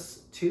access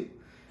to,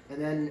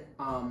 and then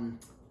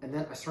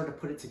I started to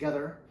put it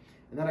together.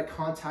 And then I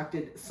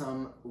contacted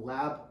some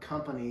lab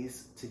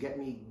companies to get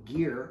me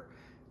gear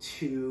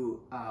to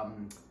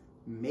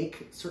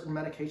make certain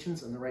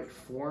medications in the right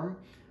form,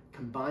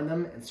 combine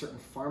them in certain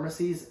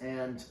pharmacies,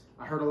 and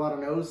I heard a lot of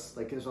no's.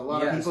 There's a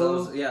lot of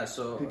people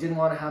who didn't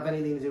want to have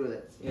anything to do with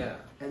it. Yeah.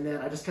 And then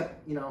I just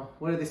kept,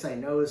 what do they say?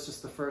 No is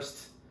just the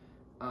first.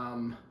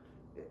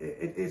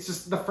 It's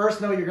just the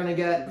first no you're going to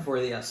get before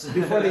the yes.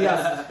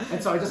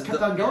 And so I just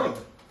kept on going.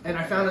 And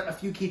I found a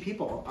few key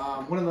people.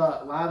 One of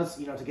the labs,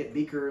 to get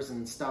beakers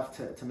and stuff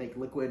to make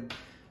liquid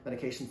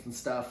medications and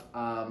stuff,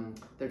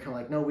 they're kind of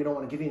like, no, we don't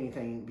want to give you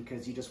anything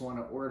because you just want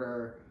to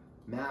order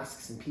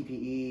masks and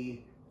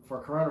PPE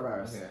for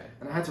coronavirus. Okay.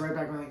 And I had to write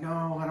back and be like,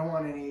 no, I don't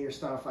want any of your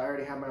stuff. I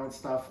already have my own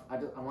stuff. I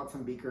want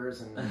some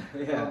beakers and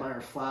my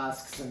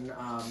flasks and.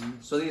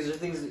 So these are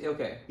things.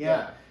 Okay.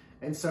 Yeah.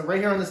 And so right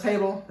here on this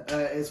table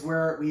is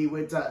where we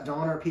would don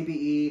our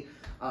PPE,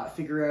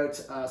 figure out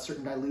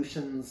certain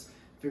dilutions,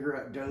 figure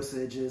out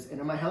dosages. And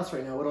in my house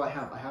right now, what do I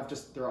have? I have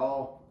they're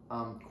all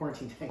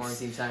quarantine tanks.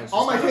 Quarantine tanks.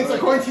 All my tanks are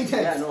quarantine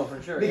tanks. Yeah, no,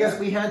 for sure. Because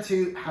we had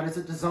to, how does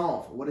it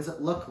dissolve? What does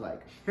it look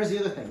like? Here's the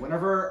other thing.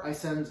 Whenever I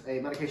send a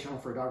medication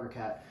home for a dog or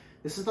cat,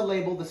 this is the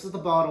label, this is the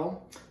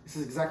bottle, this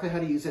is exactly how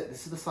to use it,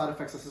 this is the side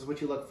effects, this is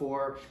what you look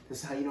for,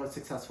 this is how you know it's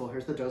successful,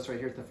 here's the dose rate,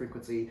 here's the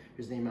frequency,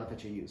 here's the amount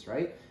that you use,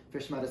 right?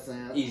 Fish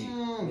medicine. Easy.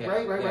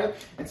 Right.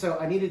 And so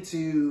I needed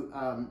to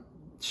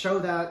show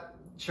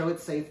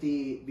its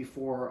safety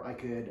before I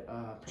could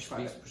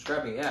prescribe it.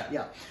 Prescribing, yeah.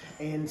 Yeah.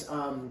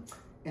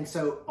 And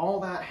so all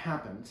that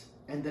happened,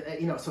 and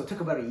so it took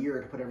about a year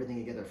to put everything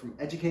together, from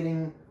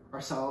educating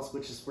ourselves,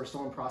 which is we're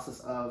still in process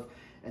of,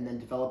 and then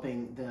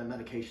developing the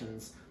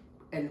medications.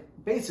 And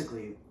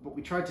basically, what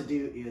we tried to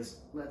do is,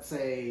 let's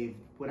say,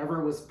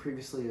 whatever was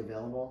previously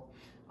available,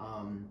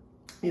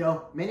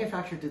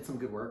 manufacturer did some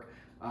good work.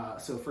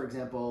 So, for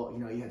example,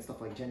 you had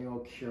stuff like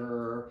Genuine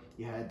Cure,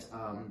 you had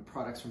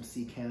products from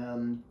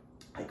CChem,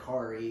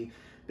 Ikari,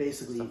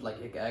 basically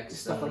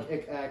stuff like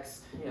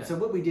ICX. Yeah. And so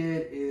what we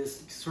did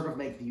is sort of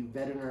make the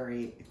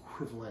veterinary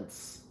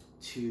equivalents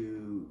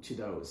to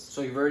those.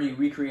 So you've already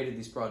recreated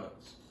these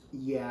products?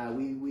 Yeah,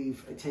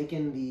 we've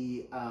taken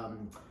the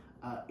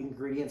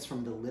ingredients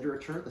from the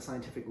literature, the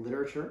scientific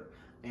literature,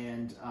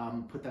 and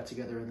put that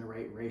together in the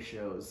right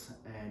ratios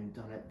and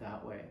done it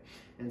that way.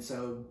 And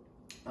so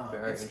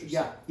very interesting.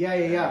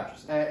 Yeah.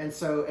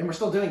 And we're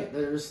still doing it.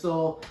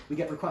 We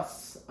get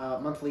requests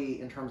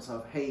monthly in terms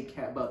of, hey,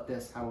 how about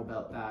this? How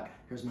about that?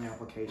 Here's my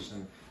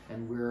application.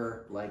 And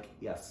we're like,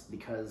 yes,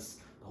 because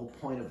the whole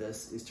point of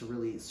this is to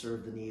really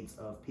serve the needs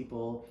of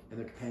people and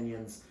their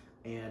companions.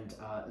 And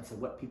so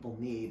what people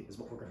need is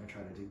what we're going to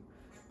try to do.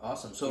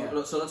 Awesome. So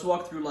let's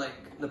walk through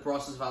the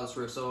process of how this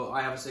works. So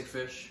I have a sick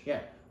fish.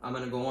 Yeah. I'm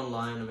going to go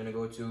online. I'm going to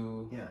go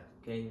to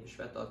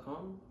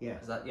CanadianFishVet.com? Yeah.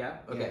 Is that, yeah?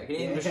 Okay,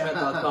 Yeah.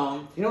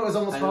 CanadianFishVet.com. You know what it was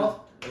almost called?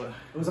 What?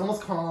 It was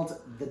almost called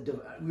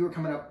we were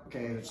coming up.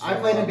 Okay, Which I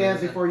played in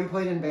bands is- before. You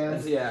played in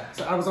bands. Yeah.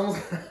 So I was almost.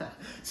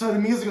 So the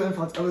musical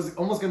influence. It was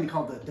almost going to be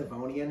called the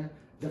Devonian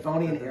era,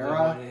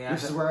 Devonian, yeah.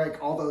 which is where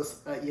like all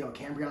those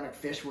Cambrionic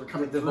fish were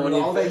coming The through.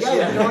 Devonian All that, fish, yeah,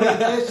 yeah. the Devonian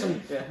fish,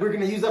 and Yeah. we're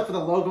going to use that for the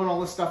logo and all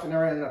this stuff. It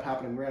never ended up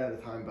happening. We ran out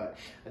of time, but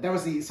that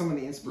was some of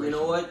the inspiration. You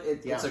know what?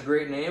 It's Yeah. a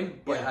great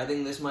name, but Yeah. I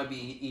think this might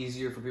be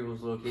easier for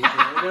people's location.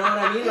 You know what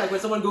I mean? Like when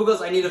someone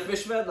Googles, I need a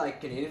fish vet, like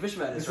Canadian Fish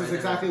Vet. This is was right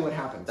exactly what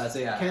happened. That's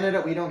it, yeah.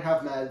 Canada, we don't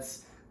have meds.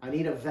 I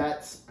need a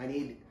vet.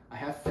 I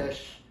have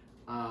fish.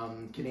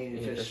 Canadian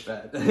Canadian fish. Fish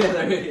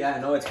Vet.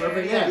 Yeah, no, it's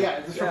perfect. Yeah,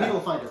 just for people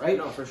to find it, right?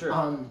 No, for sure.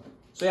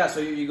 So So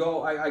you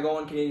go. I go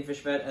on Canadian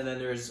Fish Vet, and then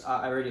there's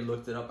I already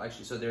looked it up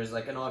actually. So there's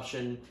like an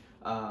option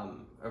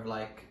of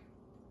like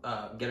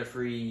get a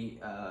free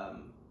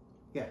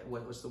Yeah.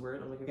 What's the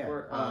word I'm looking yeah,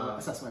 for?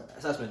 assessment.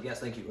 Assessment. Yes,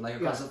 thank you. Like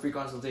a Yeah. free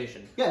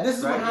consultation. Yeah, this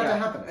is Right, what had yeah. to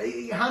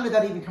happen. How did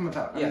that even come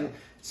about? Yeah. I mean,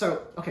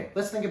 so okay,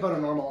 let's think about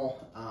a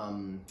normal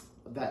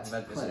vet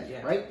Vet visit, clinic,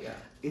 yeah, right? yeah.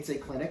 It's a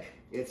clinic.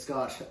 It's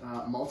got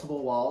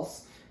multiple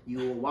walls. You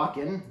will walk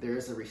in.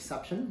 There's a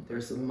reception.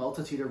 There's a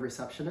multitude of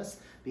receptionists.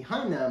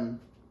 Behind them,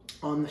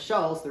 on the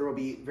shelves, there will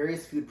be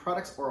various food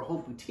products or a whole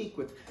boutique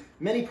with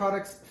many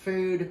products: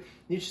 food,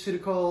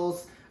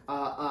 nutraceuticals,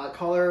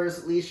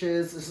 collars,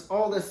 leashes. There's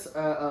all this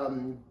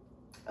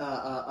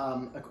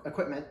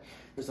equipment.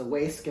 There's a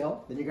weigh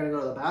scale. Then you're going to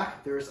go to the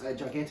back. There's a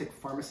gigantic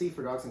pharmacy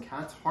for dogs and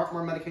cats.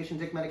 Heartworm medication,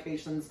 tick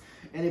medications,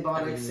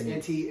 antibiotics,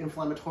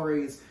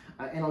 anti-inflammatories,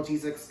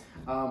 analgesics,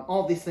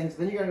 all of these things.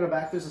 Then you're going to go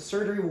back. There's a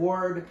surgery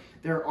ward.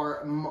 There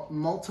are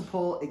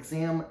multiple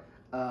exam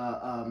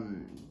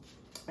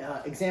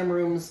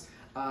rooms.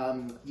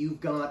 You've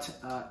got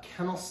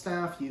kennel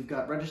staff. You've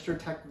got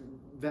registered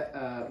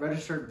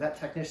vet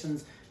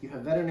technicians. You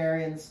have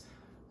veterinarians.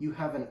 You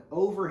have an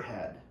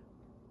overhead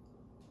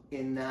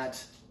in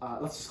that.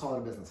 Let's just call it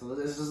a business. So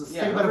this is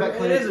think about a vet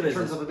clinic in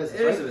terms of a business.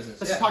 It right? is a business.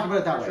 Let's just talk about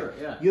it that way. Sure,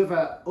 yeah. You have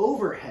an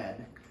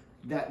overhead.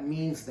 That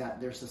means that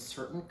there's a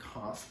certain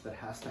cost that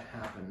has to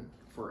happen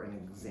for an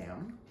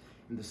exam,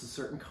 and there's a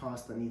certain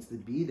cost that needs to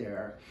be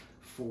there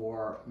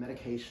for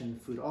medication,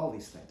 food, all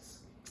these things.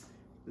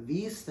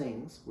 These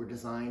things were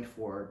designed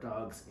for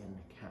dogs and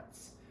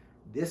cats.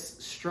 This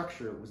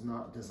structure was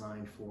not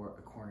designed for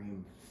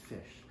aquarium fish.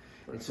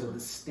 And so the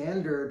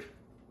standard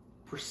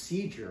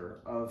procedure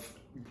of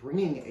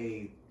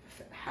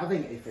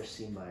having a fish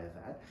seen by a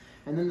vet,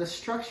 and then the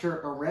structure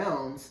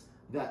around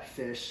that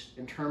fish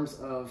in terms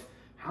of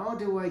how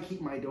do I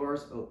keep my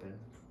doors open?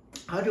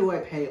 How do I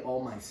pay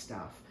all my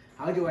staff?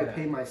 How do I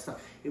pay my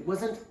stuff? It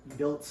wasn't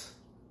built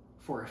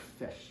for a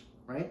fish,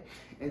 right?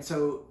 And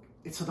so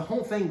the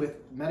whole thing with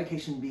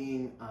medication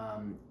being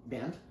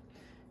banned,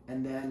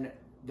 and then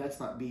that's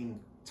not being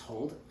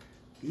told.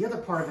 The other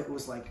part of it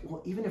was like,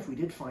 well, even if we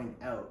did find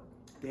out,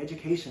 the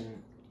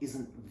education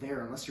isn't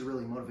there unless you're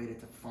really motivated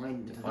to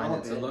find and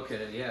develop it. To look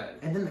at it, yeah.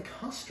 And then the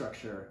cost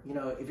structure,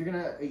 if you're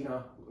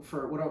gonna,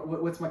 for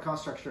what's my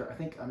cost structure? I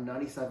think I'm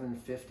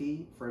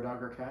 $97.50 for a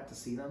dog or cat to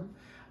see them,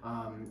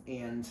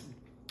 and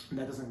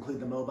that doesn't include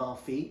the mobile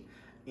fee.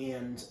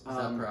 And Is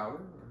that per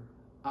hour?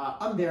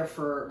 I'm there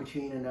for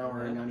between an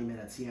hour and 90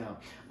 minutes, yeah.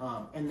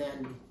 And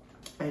then,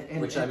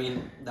 which I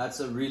mean,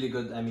 that's a really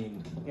good. I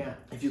mean, yeah.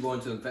 If you go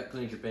into a vet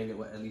clinic, you're paying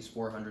at least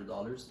 $400,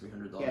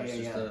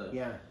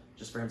 $300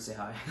 just for him to say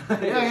hi.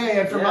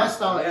 Yeah. For my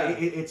style, yeah.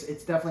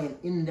 it's definitely an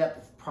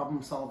in-depth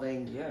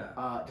problem-solving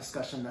Yeah.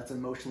 discussion that's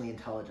emotionally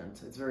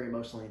intelligent. It's very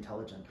emotionally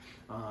intelligent.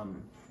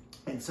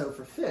 And so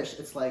for fish,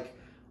 it's like,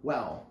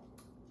 well,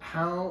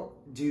 how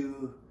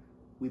do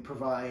we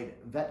provide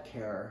vet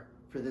care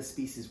for this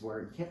species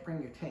where you can't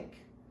bring your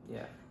tank?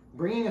 Yeah.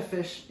 Bringing a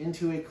fish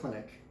into a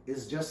clinic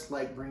is just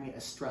like bringing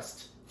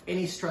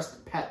any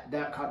stressed pet,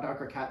 dog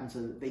or cat into.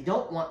 They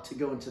don't want to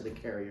go into the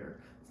carrier.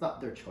 It's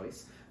not their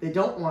choice. They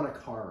don't want a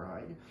car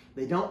ride.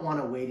 They don't want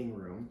a waiting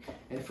room.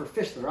 And for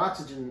fish, their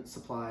oxygen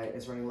supply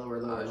is running lower.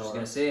 I was just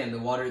gonna say, and the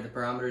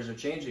parameters are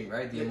changing,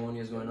 right? The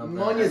ammonia is going up.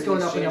 Ammonia is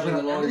going up and up and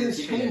up. the longer you're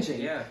Everything's keeping it.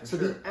 changing. Yeah. So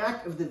Sure. the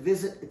act of the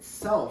visit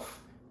itself,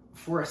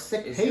 for a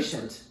sick It's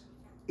patient, useless.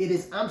 it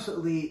is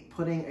absolutely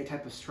putting a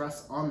type of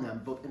stress on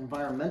them, both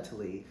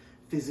environmentally,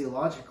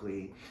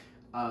 physiologically,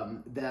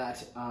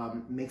 that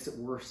makes it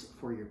worse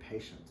for your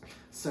patient.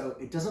 So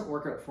it doesn't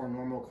work out for a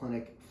normal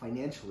clinic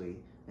financially,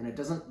 and it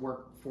doesn't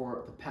work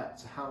for the pet.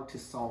 So how to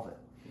solve it?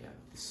 Yeah.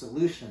 The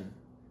solution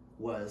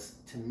was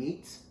to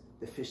meet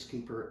the fish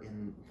keeper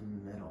in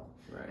the middle.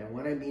 Right. And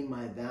what I mean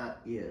by that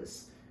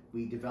is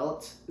we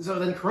developed. So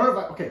then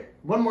coronavirus. Okay,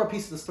 one more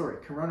piece of the story.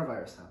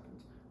 Coronavirus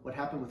happened. What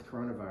happened with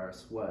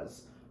coronavirus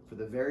was, for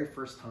the very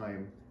first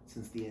time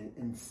since the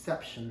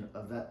inception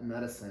of vet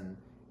medicine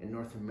in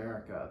North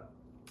America,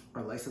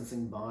 our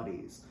licensing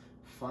bodies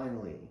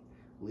finally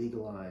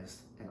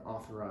legalized and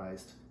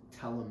authorized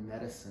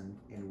telemedicine,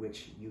 in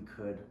which you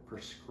could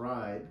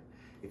prescribe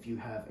if you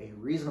have a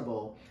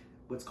reasonable,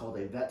 what's called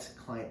a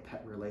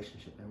vet-client-pet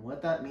relationship. And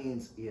what that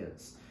means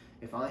is,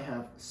 if I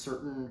have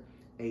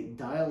a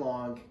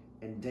dialogue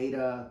and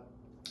data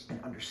an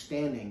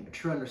understanding, a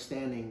true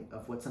understanding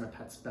of what's in a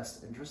pet's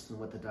best interest and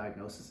what the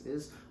diagnosis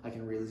is, I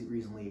can really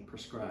reasonably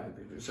prescribe.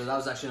 So that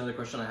was actually another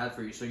question I had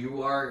for you. So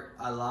you are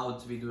allowed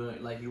to be doing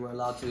it, like you are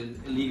allowed to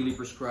illegally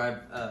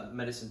prescribe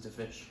medicine to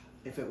fish.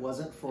 If it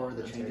wasn't for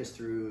the changes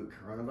through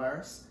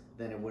coronavirus,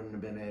 then it wouldn't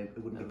have been it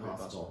wouldn't be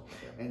possible.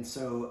 Okay. And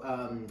so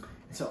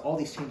all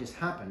these changes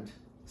happened.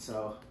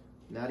 So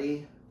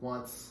Natty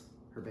wants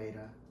her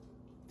beta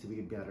to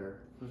be better.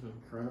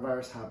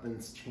 Coronavirus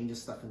happens, changes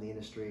stuff in the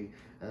industry,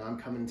 and I'm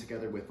coming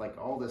together with like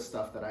all this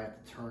stuff that I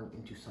have to turn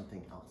into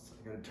something else.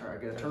 I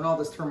gotta turn all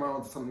this turmoil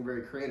into something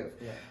very creative.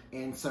 Yeah.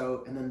 And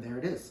then there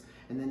it is.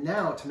 And then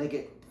now to make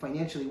it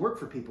financially work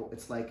for people,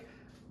 it's like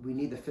I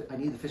need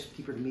the fish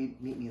keeper to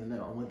meet me in the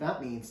middle. And what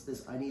that means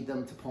is I need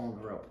them to pull on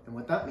the rope. And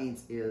what that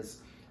means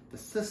is the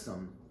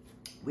system,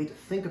 we have to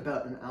think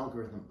about an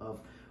algorithm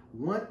of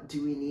what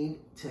do we need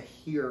to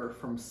hear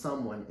from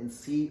someone and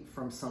see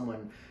from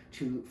someone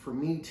for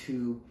me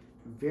to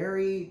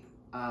very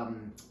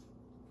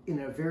in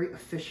a very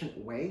efficient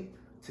way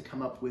to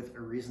come up with a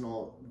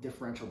reasonable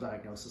differential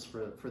diagnosis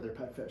for their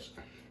pet fish.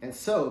 And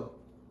so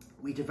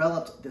we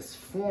developed this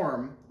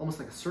form, almost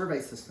like a survey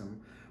system,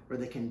 where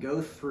they can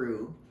go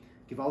through,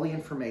 give all the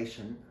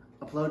information,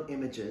 upload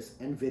images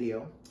and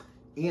video,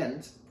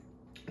 and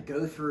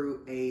go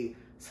through a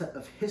set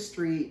of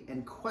history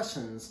and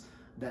questions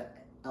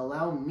that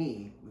allow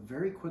me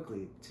very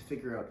quickly to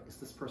figure out, is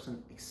this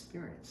person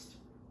experienced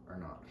or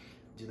not?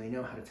 Do they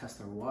know how to test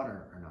their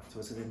water or not? So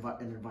is it an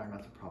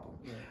environmental problem?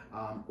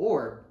 Yeah.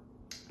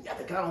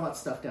 They got all that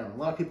stuff down. A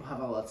lot of people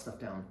have all that stuff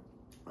down.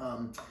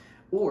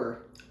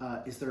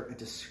 Is there a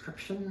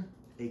description,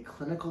 a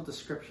clinical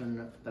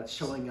description that's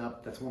showing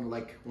up that's one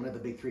of the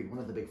big three, one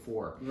of the big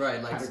four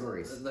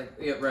categories?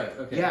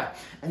 Okay. Yeah,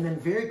 and then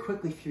very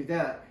quickly through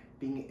that,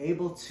 being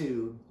able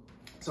to,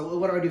 so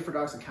what do I do for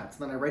dogs and cats?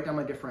 Then I write down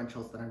my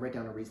differentials, then I write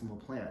down a reasonable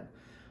plan.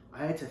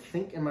 I had to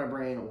think in my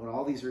brain what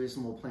all these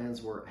reasonable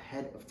plans were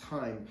ahead of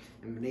time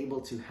and been able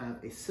to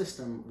have a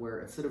system where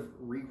instead of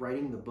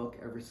rewriting the book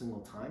every single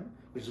time,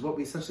 which is what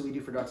we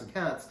do for dogs and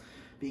cats,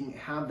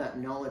 have that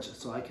knowledge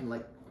so I can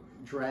like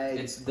drag.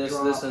 It's this,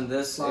 drop, this, and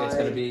this. slide. It's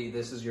gonna be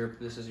this is your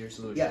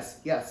solution.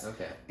 Yes.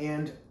 Okay.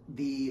 And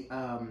the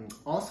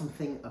awesome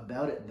thing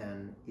about it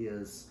then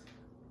is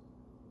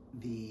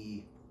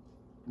the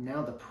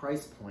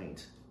price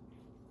point.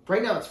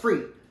 Right now it's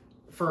free.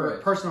 For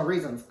personal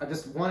reasons, I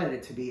just wanted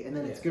it to be, and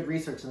then it's good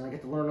research, and I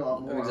get to learn a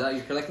lot more. Exactly,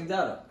 you're collecting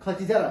data.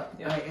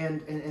 Yeah.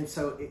 And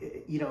so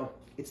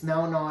it's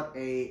now not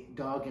a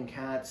dog and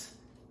cat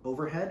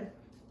overhead.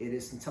 It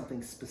is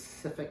something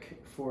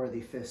specific for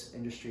the fish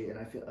industry, and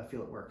I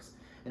feel it works,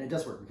 and it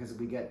does work because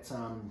we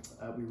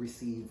we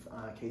receive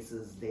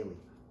cases daily.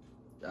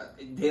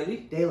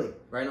 Daily.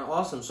 Right now,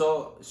 awesome.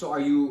 So are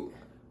you?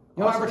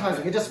 No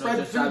advertising. It just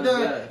spread through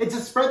It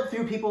just spread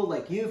through people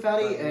like you,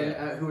 Fatty,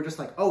 and who were just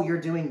like, "Oh,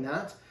 you're doing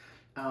that."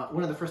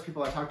 One of the first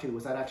people I talked to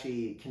was at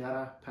actually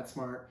Canada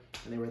PetSmart,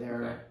 and they were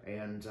there,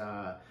 and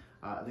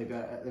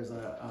there's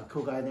a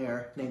cool guy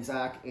there named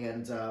Zach,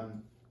 and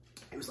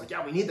he was like,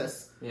 "Yeah, we need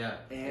this." Yeah.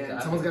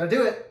 And someone's got to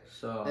do it.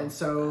 So and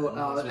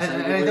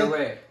I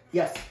think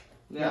yes.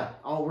 Yeah,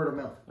 all word of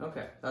mouth.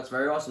 Okay, that's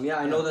very awesome. Yeah,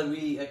 I know that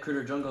we at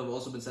Critter Jungle have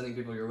also been sending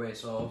people your way,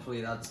 so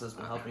hopefully that's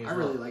been helping as well. I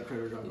really like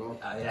Critter Jungle.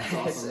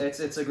 Awesome.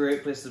 it's a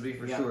great place to be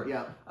for sure.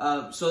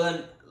 Yeah. So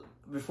then,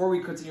 before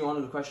we continue on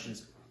to the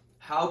questions,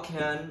 how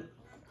can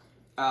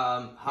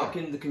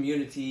the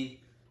community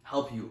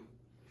help you?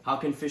 How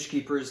can fish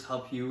keepers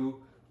help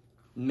you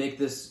make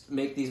these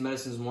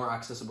medicines more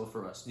accessible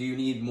for us? Do you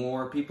need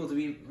more people to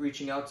be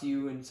reaching out to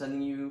you and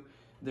sending you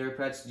their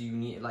pets? Do you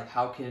need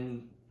how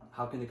can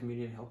the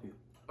community help you?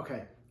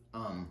 Okay,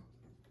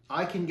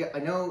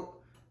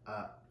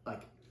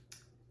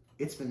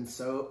 it's been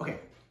so, okay,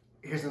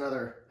 here's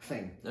another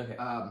thing. Okay.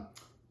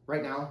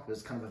 Right now,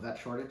 there's kind of a vet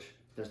shortage.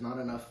 There's not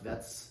enough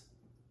vets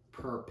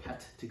per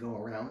pet to go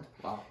around.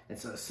 Wow. And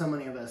so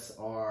many of us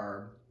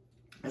are,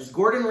 as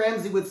Gordon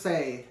Ramsay would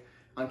say,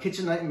 on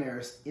Kitchen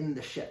Nightmares, in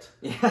the shit.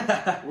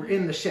 Yeah. We're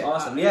in the shit.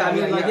 Awesome.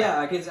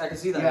 I can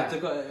see that.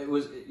 Yeah.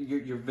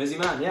 You're a busy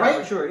man. Yeah,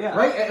 right? For sure. Yeah.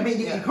 Right? I mean,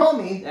 you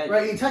called me,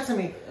 right? You texted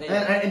me,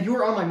 and you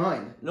were on my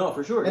mind. No,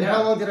 for sure. And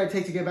how long did I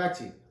take to get back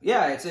to you?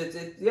 Yeah,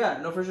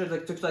 for sure.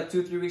 It took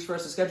 2-3 weeks for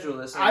us to schedule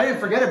this. I didn't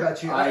forget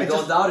about you. I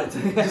don't doubt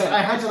it.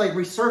 I had to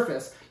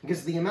resurface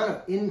because the amount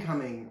of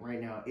incoming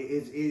right now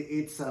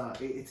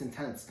it's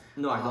intense.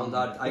 No, I don't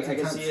doubt it. I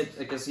can see it.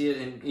 I can see it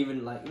in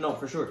even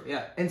for sure.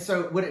 Yeah. And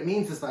so what it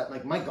means is that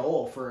my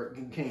goal for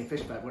Canadian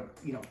Fish Vet would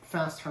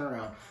fast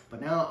turnaround, but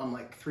now I'm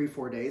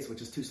 3-4 days,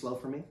 which is too slow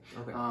for me.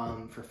 Okay.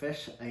 For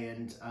fish,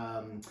 and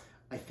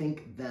I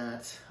think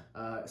that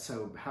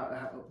so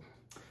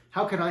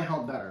how can I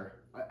help better?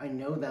 I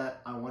know that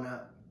I want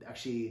to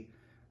actually,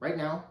 right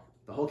now,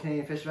 the whole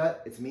Canadian Fish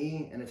Vet, it's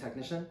me and a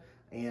technician,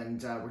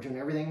 and we're doing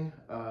everything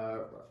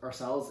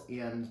ourselves,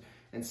 and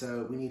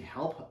so we need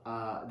help.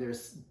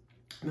 There's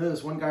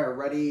one guy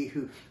already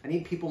who, I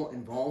need people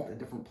involved in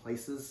different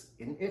places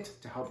in it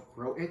to help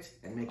grow it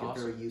and make it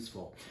very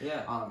useful.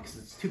 Yeah. Because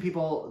it's 2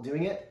 people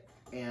doing it,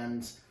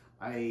 and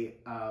I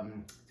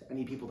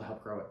need people to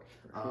help grow it.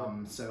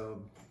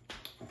 So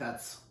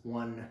that's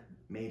one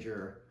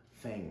major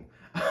thing.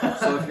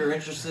 So if you're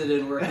interested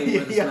in working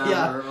with this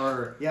man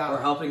or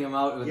helping him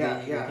out with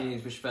the Canadian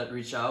Fish Vet,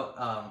 reach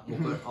out. We'll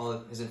put all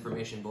of his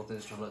information both in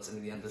the show notes and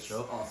at the end of the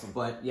show. Awesome.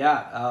 But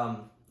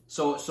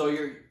so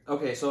you're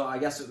okay. So I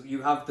guess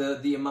you have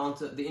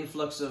the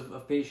influx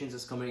of patients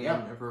is coming in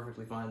are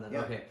perfectly fine then.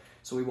 Okay,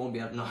 so we won't be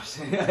at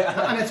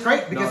and it's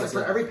great because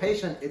for every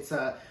patient, it's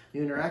a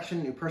new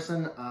interaction, new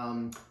person.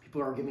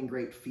 People are giving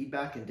great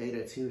feedback and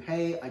data too.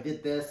 Hey, I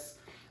did this.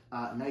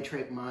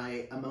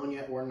 My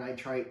ammonia or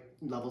nitrite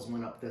levels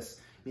went up this,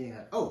 meaning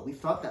that, we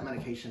thought that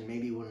medication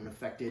maybe wouldn't have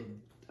affected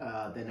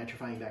the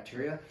nitrifying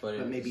bacteria,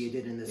 but maybe it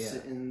did in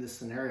this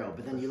scenario.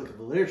 But then you look at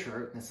the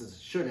literature, and this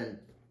shouldn't.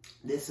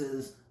 This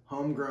is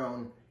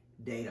homegrown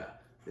data.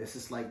 This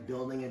is like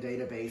building a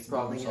database,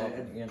 problem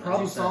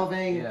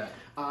solving. Yeah.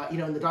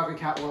 In the dog and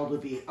cat world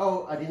would be,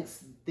 I didn't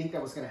think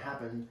that was going to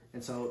happen,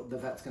 and so the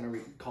vet's going to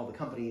call the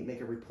company,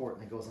 make a report,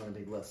 and it goes on a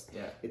big list.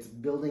 Yeah. It's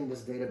building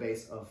this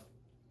database of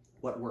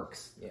what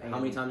works. Yeah. How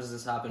many times has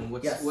this happened?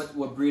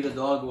 What breed of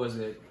dog was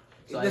it?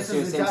 So I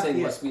assume the same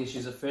thing. What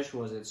species of fish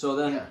was it? So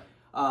then,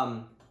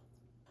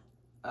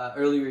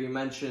 earlier you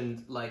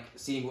mentioned like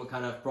seeing what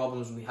kind of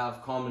problems we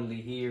have commonly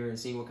here and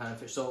seeing what kind of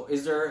fish. So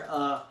is there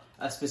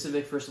a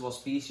specific, first of all,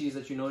 species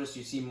that you notice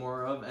you see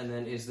more of, and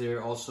then is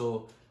there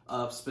also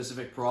a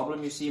specific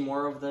problem you see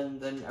more of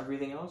than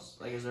everything else?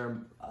 Like, is there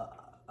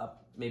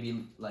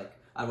maybe like,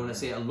 I want to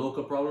say a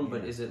local problem,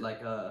 but is it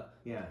like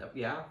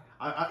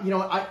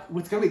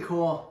what's gonna be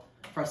cool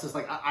for us is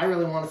like I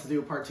really want us to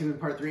do part 2 and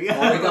part 3. We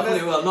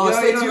definitely will. No,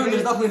 stay tuned.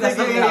 There's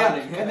definitely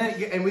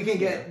happening. And we can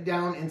get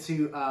down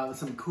into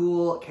some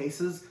cool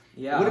cases.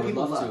 Yeah, what do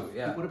people love?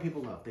 What do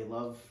people love? They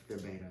love their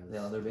betas. They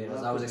love their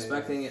betas. I was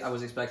expecting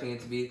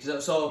it to be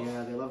so.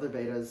 Yeah, they love their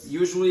betas.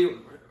 Usually,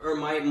 or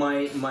my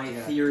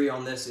theory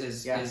on this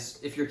is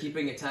if you're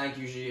keeping a tank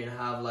usually and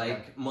have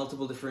like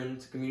multiple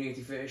different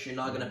community fish, you're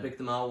not gonna pick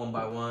them out one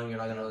by one. You're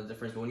not gonna know the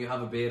difference. But when you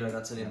have a beta,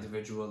 that's an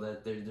individual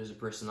that there's a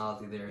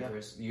personality there. Yeah.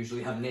 There's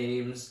usually have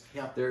names.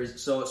 Yeah.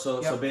 There's so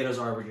betas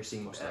are what you're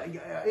seeing most of.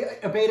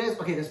 Betas.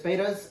 Okay, there's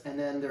betas, and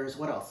then there's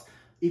what else?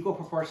 Equal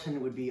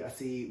proportion would be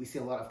we see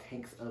a lot of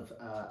tanks of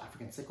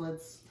African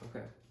cichlids.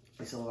 Okay.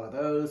 We see a lot of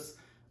those.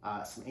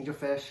 Some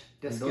angelfish,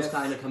 discus. And those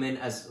kind of come in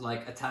as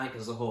like a tank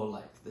as a whole,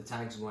 like the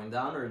tank's going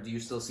down, or do you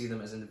still see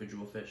them as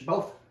individual fish?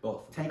 Both.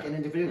 Tank and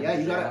individual. Yeah,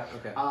 you got it.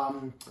 Okay.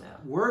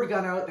 Word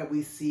got out that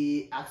we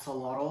see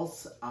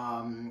axolotls.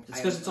 It's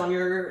because it's on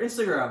your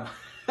Instagram.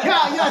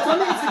 yeah, it's on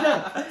the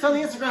Instagram. It's on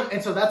the Instagram,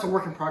 and so that's a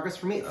work in progress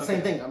for me. It's the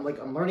same thing. I'm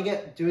learning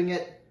it, doing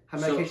it. How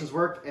medications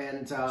work,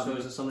 and so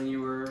is it something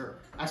you were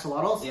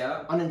axolotls?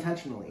 Yeah,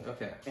 unintentionally.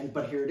 Okay,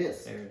 but here it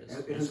is. There it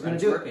is. Who's going to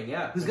do it?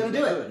 Yeah, who's going to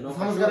do it?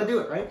 Someone's got to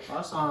do it, right?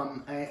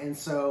 Awesome. And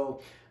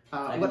so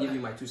I can give you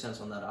my 2 cents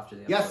on that after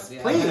the episode.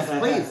 Yes,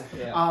 please.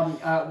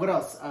 Yeah. What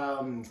else?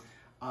 And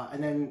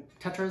then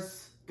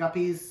tetras,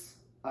 guppies,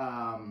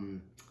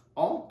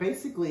 all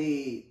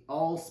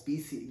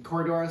species,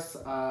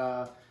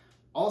 Corydoras.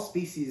 All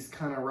species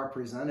kind of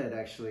represented,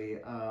 actually.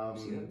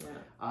 You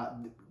ever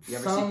see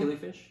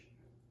killifish?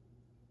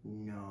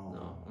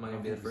 No. I'm not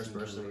going to be the first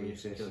person where you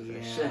see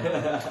killifish.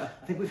 Yeah.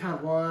 I think we've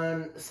had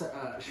one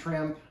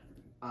shrimp,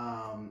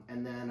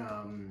 and then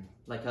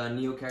like a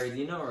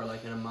Neocaridina or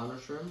like an Amano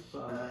shrimp.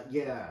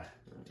 Yeah,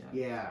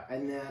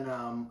 and then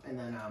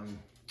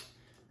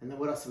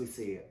what else do we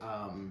see?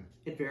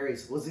 It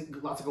varies. Was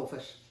it lots of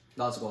goldfish?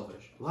 Lots of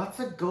goldfish. Lots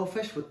of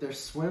goldfish with their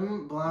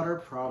swim bladder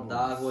problems.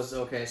 That was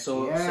okay.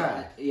 So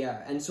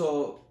and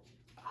so.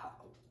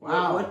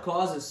 Wow. What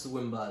causes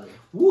swim bladder?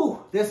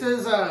 Woo! This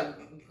is a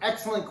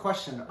excellent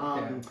question.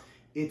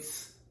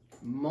 It's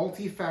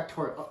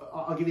multifactorial.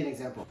 I'll give you an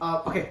example.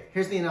 Okay,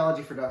 here's the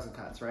analogy for dogs and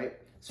cats, right?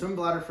 Swim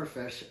bladder for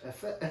fish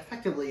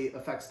effectively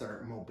affects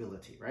their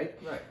mobility, right?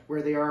 Right.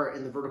 Where they are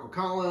in the vertical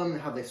column,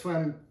 how they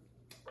swim.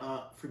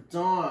 For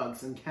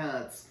dogs and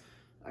cats,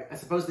 I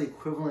suppose the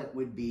equivalent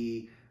would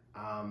be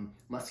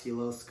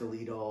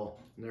musculoskeletal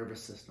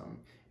nervous system.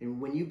 And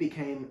when you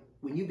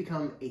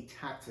become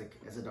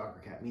atactic as a dog or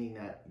cat, meaning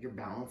that your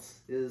balance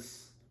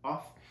is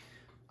off,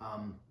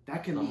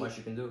 that can not much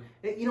you can do.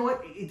 You know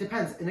what? It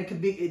depends, and it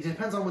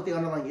depends on what the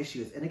underlying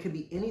issue is, and it could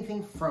be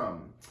anything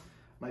from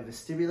my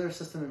vestibular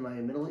system in my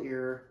middle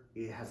ear.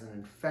 It has an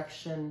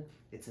infection.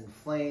 It's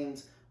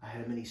inflamed. I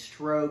had a mini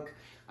stroke.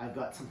 I've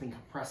got something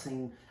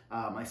compressing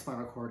my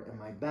spinal cord and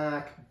my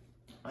back.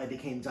 I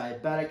became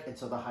diabetic, and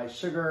so the high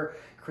sugar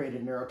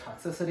created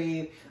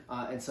neurotoxicity,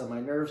 and so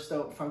my nerves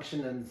don't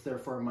function, and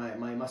therefore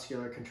my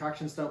muscular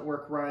contractions don't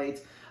work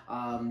right.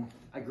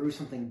 I grew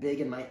something big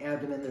in my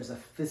abdomen. There's a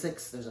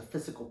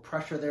physical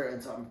pressure there,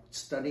 and so I'm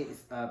studying.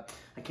 I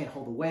can't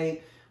hold the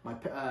weight.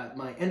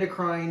 My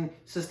endocrine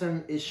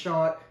system is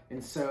shot,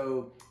 and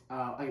so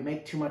I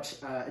make too much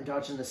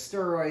endogenous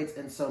steroids,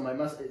 and so my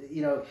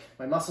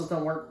muscles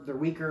don't work. They're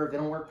weaker. They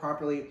don't work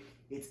properly.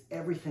 It's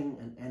everything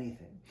and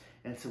anything.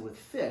 And so with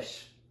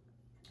fish,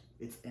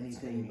 It's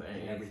anything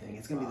and everything.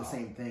 It's gonna be the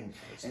same thing.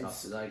 It's And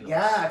tough to diagnose.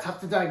 yeah, tough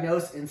to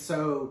diagnose. And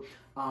so,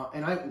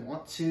 and I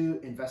want to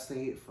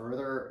investigate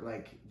further,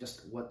 like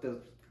just what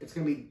it's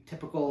gonna be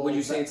typical. Would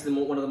you say it's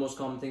one of the most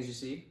common things you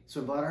see?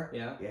 swim bladder?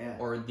 Yeah. Yeah.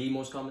 Or the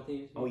most common thing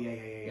you see? Oh yeah.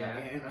 Yeah.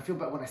 And I feel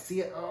bad when I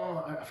see it.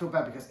 Oh, I feel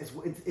bad because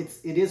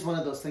it is one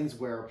of those things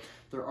where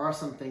there are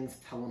some things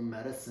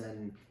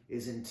telemedicine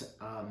isn't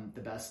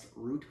the best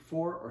route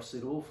for or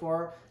suitable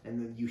for,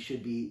 and then you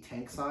should be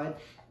tank side.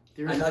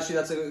 And actually,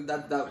 that's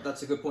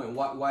a good point.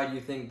 Why do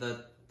you think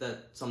that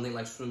something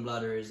like swim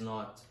bladder is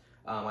not?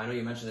 I know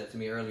you mentioned it to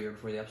me earlier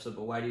before the episode,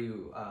 but why do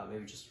you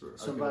maybe just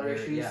swim bladder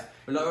issues? Yeah,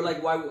 or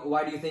like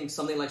why do you think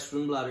something like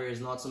swim bladder is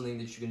not something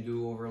that you can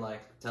do over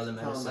like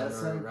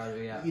telemedicine? Or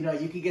rather, yeah. You know,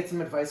 you could get some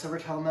advice over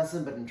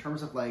telemedicine, but in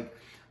terms of like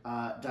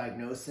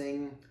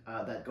diagnosing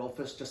that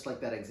goldfish, just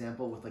like that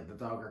example with like the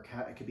dog or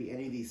cat, it could be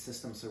any of these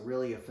systems. So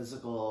really, a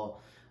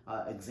physical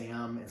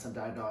exam and some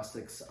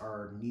diagnostics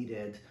are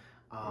needed.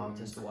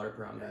 Test the water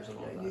parameters and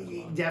all that.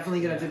 You're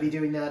definitely going to be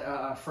doing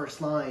that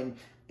first line,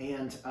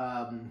 and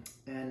I've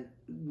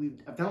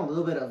done a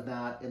little bit of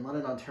that in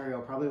London, Ontario,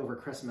 probably over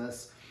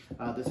Christmas.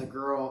 There's a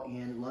girl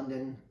in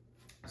London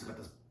who's got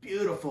this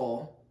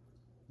beautiful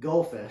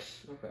goldfish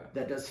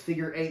that does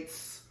figure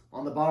eights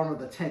on the bottom of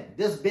the tank,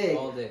 this big,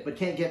 but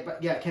can't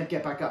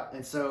get back up,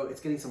 and so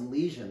it's getting some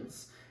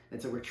lesions.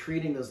 And so we're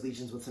treating those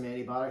lesions with some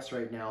antibiotics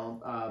right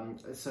now,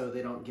 so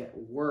they don't get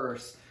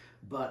worse.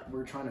 But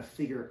we're trying to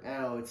figure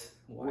out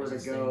where to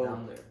go.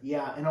 Down there?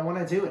 Yeah, and I want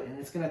to do it, and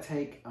it's going to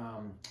take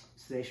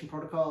sedation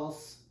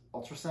protocols,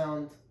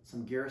 ultrasound,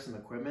 some gear, some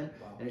equipment,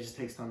 and it just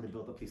takes time to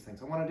build up these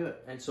things. I want to do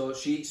it. And so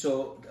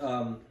so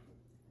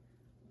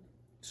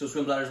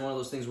swim bladder is one of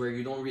those things where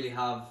you don't really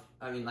have.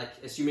 I mean, like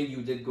assuming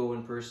you did go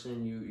in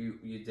person,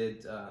 you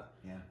did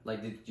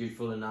like did your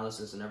full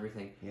analysis and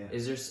everything. Yeah.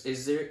 Is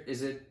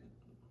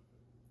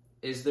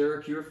there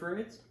a cure for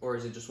it, or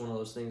is it just one of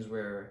those things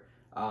where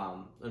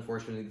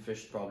unfortunately the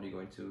fish is probably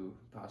going to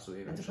pass away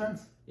eventually? It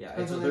depends. Yeah,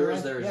 Depends so on there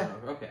is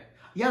okay.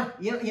 Yeah,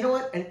 you know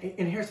what?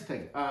 And here's the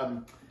thing.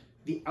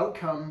 The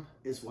outcome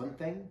is one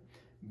thing,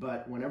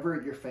 but whenever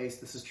you're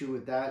faced, this is true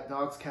with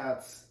dogs,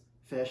 cats,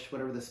 fish,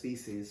 whatever the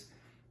species,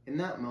 in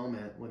that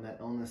moment when that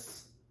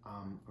illness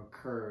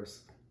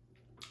occurs,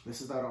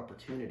 this is that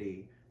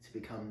opportunity to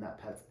become that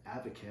pet's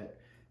advocate,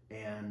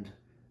 and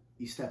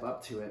you step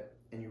up to it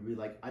and you be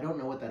like, I don't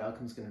know what that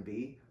outcome's going to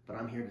be, but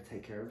I'm here to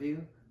take care of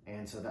you.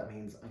 And so that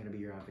means I'm going to be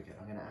your advocate.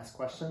 I'm going to ask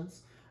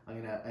questions.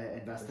 I'm going to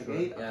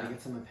investigate. Sure. I'm going to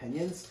get some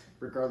opinions,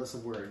 regardless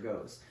of where it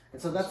goes.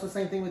 And so that's the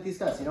same thing with these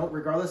guys. You know,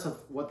 regardless of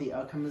what the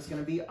outcome is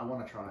going to be, I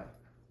want to try.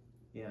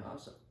 Yeah.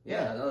 Awesome.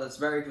 Yeah. No, that's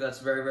very,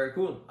 very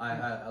cool.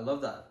 I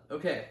love that.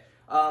 Okay.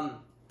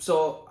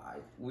 So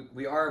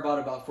we are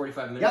about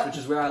 45 minutes, which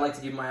is where I like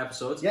to keep my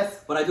episodes.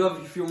 Yes. But I do have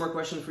a few more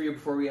questions for you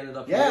before we end it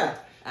up here.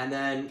 And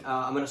then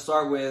I'm going to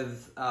start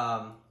with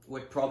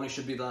what probably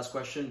should be the last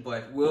question,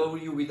 but will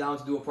you be down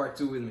to do a part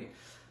 2 with me?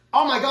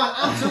 Oh my God,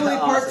 absolutely!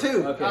 Part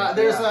 2.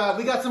 Okay,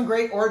 we got some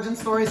great origin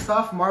story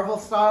stuff, Marvel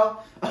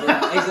style.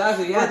 Yeah,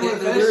 exactly. Yeah,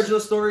 the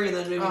original story, and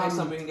then maybe next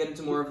time we can get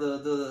into more of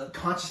the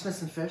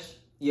consciousness in fish.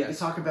 Yes. We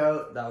talk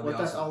about what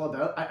that's awesome. all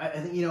about.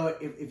 I think, you know,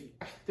 if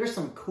there's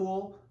some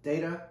cool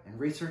data and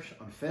research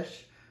on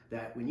fish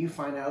that when you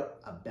find out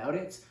about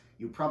it,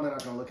 you're probably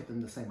not going to look at them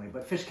the same way.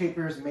 But fish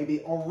keepers maybe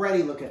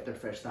already look at their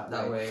fish that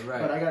way.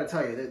 Right. But I got to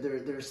tell you,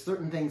 there's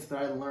certain things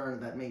that I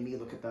learned that made me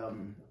look at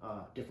them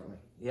differently.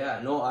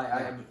 Yeah, no,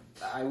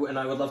 I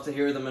would love to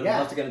hear them, and I'd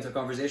love to get into a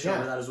conversation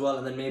over that as well.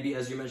 And then maybe,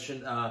 as you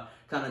mentioned, kind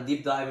of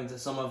deep dive into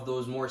some of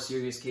those more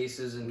serious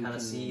cases and kind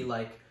of see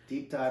like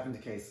deep dive into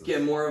cases.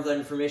 Get more of that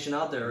information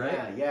out there,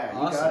 right? Yeah,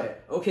 awesome. You got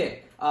it.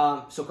 Okay,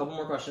 so a couple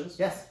more questions.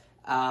 Yes.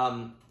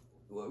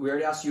 We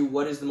already asked you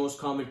what is the most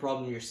common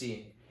problem you're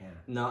seeing. Yeah.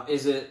 Now,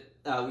 is it?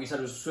 We said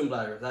it was a swim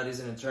bladder. That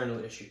is an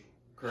internal issue,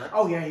 correct?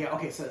 Oh yeah.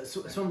 Okay, so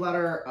swim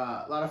bladder,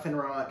 a lot of fin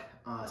rot,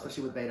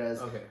 especially with betas.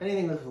 Okay.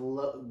 Anything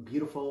with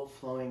beautiful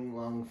flowing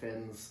long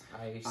fins.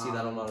 I see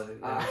that a lot of it.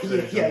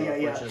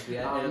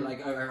 Yeah. And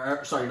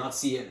like, sorry, not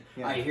see it.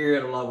 Yeah. I hear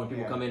it a lot when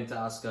people come in to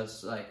ask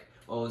us like,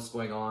 "Oh, what's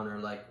going on?" or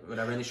like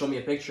whatever, and they show me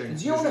a picture. And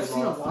it's you know what I've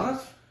seen a lot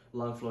of?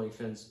 Long flowing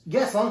fins.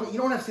 Yes, long. You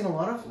know what I've seen a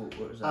lot of?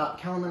 What is that?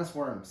 Calaminus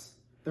worms.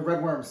 The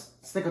red worms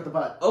stick with the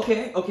butt.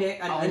 Okay,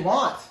 and a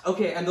lot.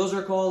 Okay, and those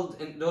are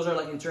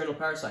like internal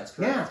parasites,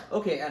 correct? Yeah.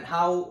 Okay, and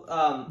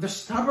how? They're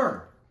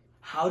stubborn.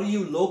 How do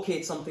you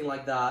locate something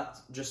like that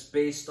just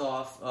based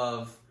off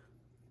of?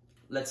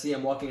 Let's say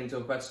I'm walking into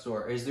a pet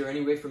store. Is there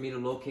any way for me to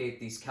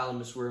locate these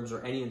calamus worms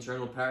or any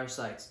internal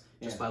parasites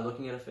just by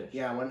looking at a fish?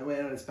 Yeah, when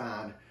it's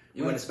bad.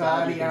 When it's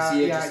bad, you can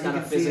see it just kind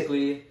of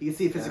physically. You can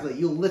see it physically.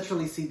 You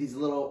literally see these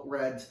little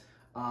red.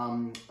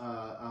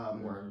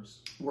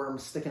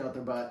 Worms sticking out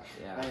their butt,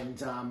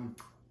 and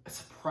I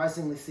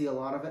surprisingly see a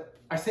lot of it.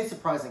 I say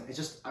surprising. It's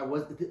just I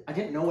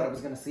didn't know what I was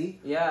going to see.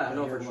 Yeah,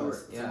 no, for sure.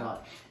 It's a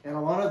lot. And a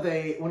lot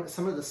of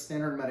some of the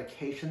standard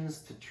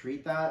medications to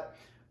treat that,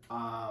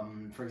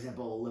 for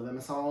example,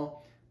 levamisole,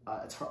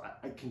 It's hard.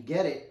 I can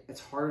get it.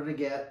 It's harder to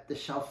get. The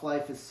shelf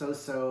life is so.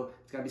 It's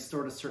got to be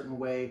stored a certain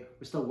way.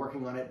 We're still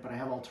working on it, but I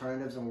have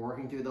alternatives, and we're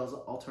working through those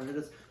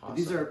alternatives. Awesome. But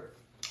these are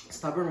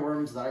stubborn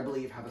worms that I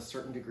believe have a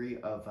certain degree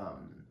of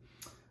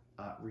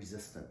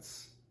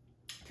resistance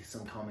to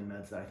some common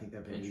meds that I think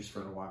they've been used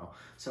for a while.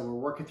 So we're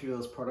working through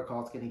those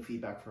protocols, getting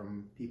feedback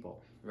from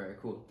people. Very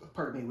cool.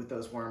 Pardon me, with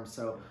those worms.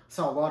 So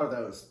saw a lot of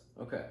those.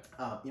 Okay.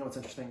 You know what's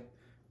interesting?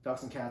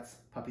 Dogs and cats,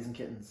 puppies and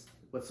kittens.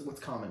 What's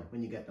common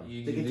when you get them?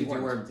 They get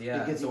dewormed. Yeah.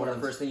 They get So one of the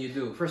dewormed. first thing you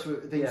do. First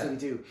things that we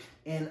do.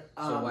 And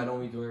So why don't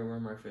we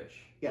deworm our fish?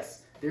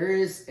 yes, there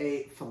is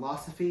a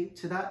philosophy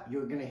to that.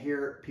 You're going to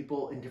hear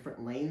people in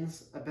different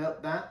lanes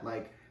about that.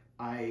 Like,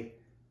 I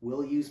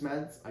will use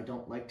meds. I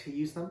don't like to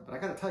use them. But I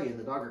got to tell you, in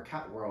the dog or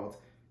cat world,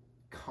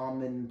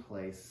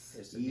 commonplace,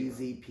 It's the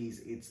easy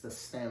peasy. It's the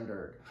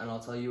standard. And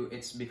I'll tell you,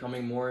 it's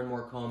becoming more and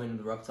more common in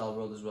the reptile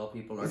world as well.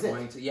 People are Is it?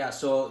 going to, yeah.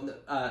 So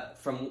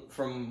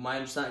from my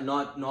understanding,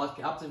 not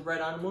captive bred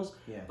animals,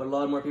 Yeah. but a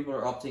lot more people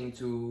are opting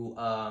to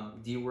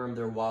deworm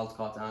their wild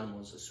caught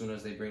animals as soon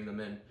as they bring them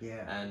in.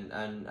 Yeah.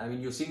 And I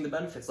mean, you're seeing the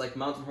benefits, like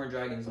mountain horn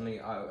dragon,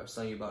 something I was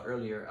telling you about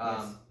earlier.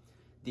 Yes.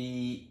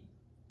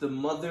 The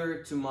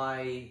mother to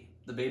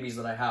the babies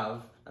that I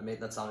have.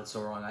 That sounded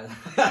so wrong.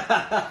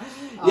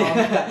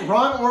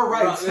 Wrong or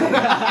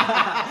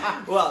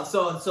right? Well,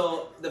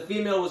 so the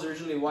female was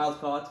originally wild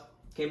caught,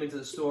 came into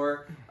the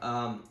store.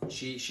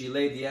 She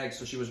laid the eggs,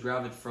 so she was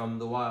gravid from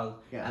the wild,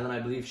 Yeah. and then I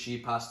believe she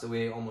passed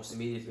away almost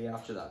immediately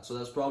after that. So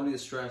that's probably the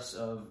stress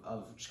of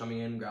just coming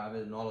in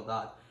gravid and all of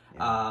that.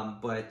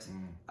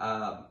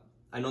 Yeah.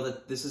 I know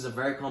that this is a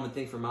very common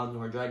thing for mountain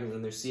horn dragons,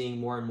 and they're seeing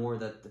more and more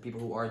that the people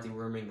who are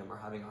deworming them are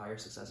having a higher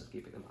success of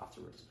keeping them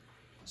afterwards.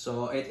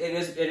 So it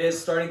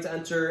is starting to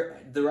enter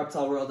the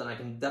reptile world, and I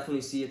can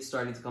definitely see it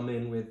starting to come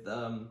in with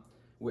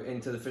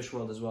into the fish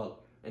world as well,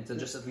 into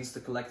just at least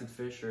the collected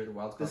fish or the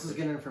wild caught This is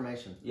fish. good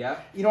information. Yeah.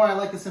 You know why I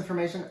like this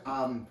information?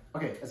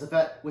 Okay, as a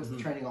vet, what's the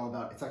training all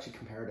about? It's actually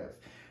comparative.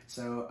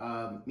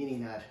 So,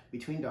 meaning that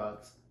between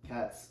dogs,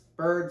 cats,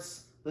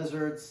 birds,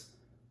 lizards,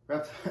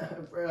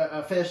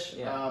 fish,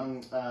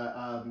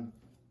 Yeah.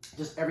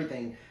 just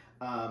everything.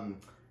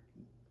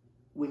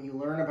 When you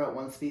learn about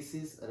one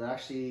species, it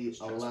actually It's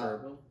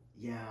transferable.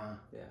 it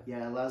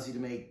allows you to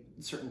make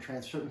certain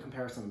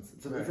comparisons.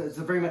 It's Right. it's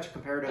a very much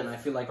comparative. And I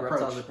feel like approach.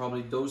 reptiles are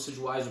probably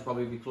dosage-wise would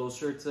probably be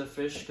closer to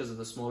fish because of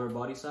the smaller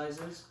body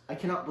sizes. I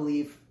cannot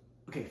believe.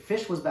 Okay,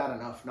 fish was bad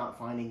enough not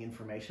finding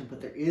information, but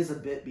there is a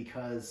bit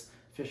because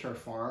fish are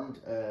farmed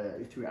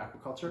through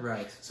aquaculture.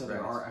 Right. So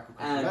there are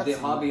aquaculture And vets the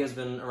hobby has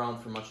been around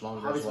for much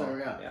longer Hobby's as well.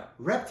 been around. Yeah.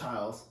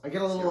 Reptiles. I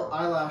get a little Zero.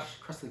 eyelash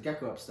crested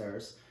gecko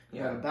upstairs. He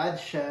had a bad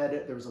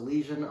shed. There was a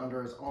lesion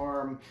under his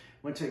arm.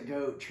 Went to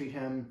go treat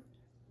him.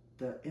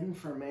 The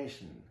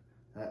information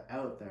that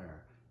out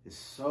there is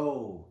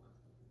so.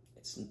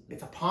 It's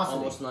a paucity.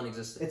 Almost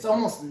non-existent. It's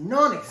almost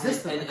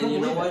non-existent. I And couldn't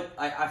you know believe what?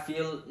 I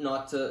feel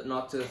not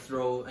to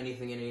throw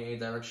anything in any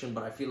direction,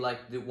 but I feel like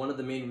one of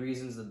the main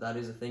reasons that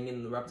is a thing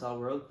in the reptile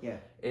world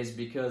is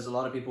because a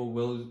lot of people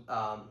will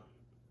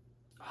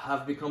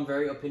have become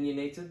very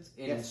opinionated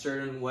in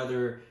certain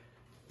whether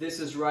this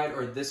is right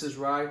or this is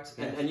right.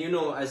 And you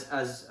know,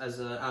 as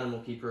an animal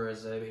keeper,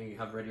 you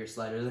have read your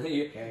sliders,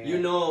 you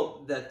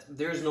know that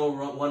there's no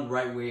one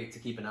right way to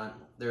keep an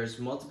animal. There's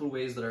multiple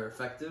ways that are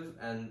effective,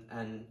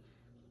 and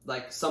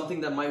like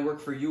something that might work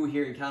for you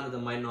here in Canada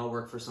might not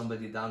work for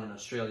somebody down in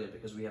Australia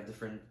because we have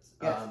different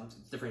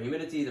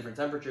humidity, different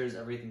temperatures,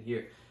 everything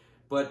here.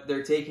 But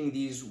they're taking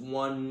these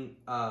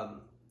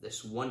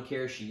this one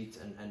care sheet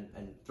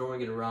and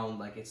throwing it around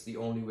like it's the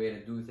only way to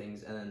do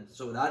things, and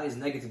so that is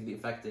negatively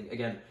affecting.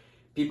 Again,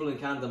 people in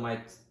Canada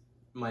might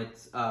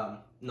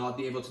not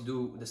be able to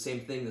do the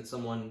same thing that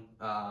someone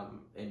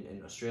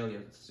in Australia.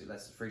 So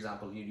that's, for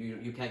example,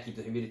 you can't keep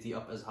the humidity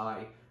up as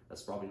high.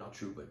 That's probably not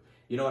true, but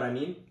you know what I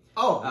mean.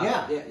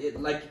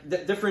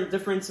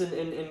 Difference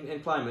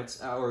in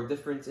climates or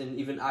difference in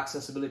even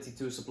accessibility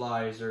to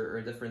supplies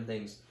or different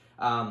things.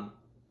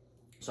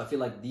 So I feel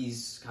like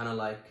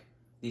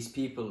these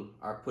people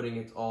are putting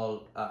it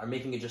all, are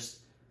making it just,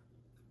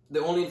 the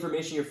only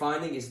information you're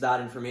finding is that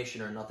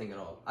information or nothing at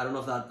all. I don't know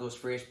if that was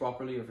phrased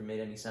properly or if it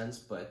made any sense,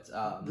 but...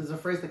 There's a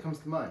phrase that comes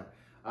to mind.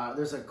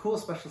 There's a cool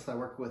specialist I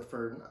work with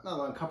for not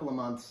long, a couple of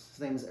months.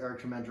 His name is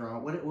Eric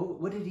Tremendron.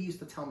 What did he used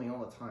to tell me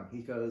all the time? He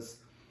goes,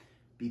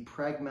 be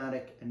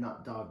pragmatic and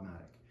not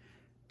dogmatic.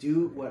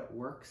 Do what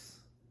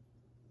works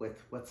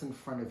with what's in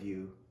front of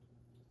you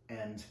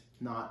and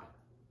not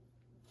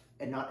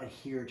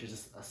adhere to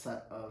just a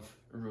set of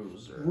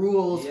rules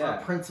or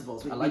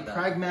principles. I like be that.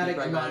 pragmatic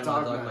and not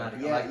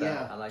dogmatic.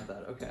 I like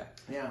that. Okay.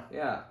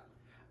 Yeah.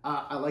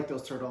 I like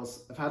those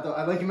turtles. I've had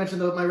like you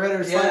mentioned, my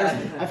red sliders.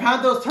 Yeah. I've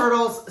had those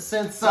turtles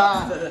since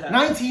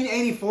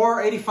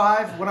 1984,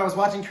 85, when I was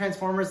watching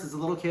Transformers as a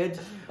little kid,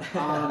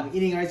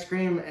 eating ice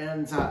cream,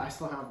 and I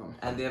still have them.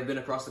 And they have been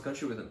across the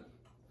country with him.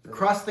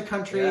 Across the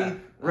country,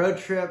 road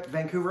trip,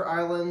 Vancouver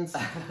Island,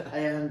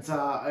 and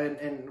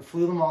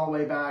flew them all the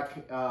way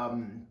back.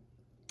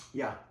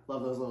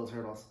 Love those little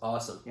turtles.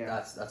 Awesome. Yeah.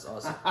 That's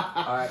awesome.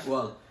 All right.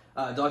 Well,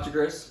 Dr.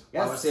 Gris, I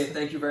Yes. want to say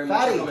thank you very much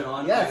Fatty, for coming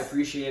on. yes. I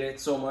appreciate it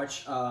so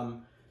much.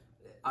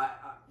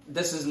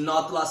 This is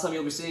not the last time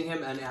you'll be seeing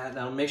him, and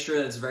I'll make sure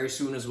that it's very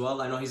soon as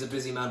well. I know he's a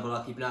busy man, but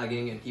I'll keep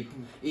nagging and keep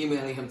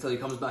emailing him until he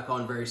comes back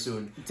on very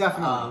soon.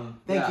 Definitely.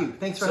 Thank you.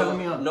 Thanks for having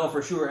me on. No,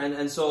 for sure.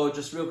 And so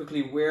just real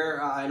quickly,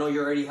 where I know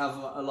you already have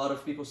a lot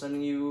of people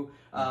sending you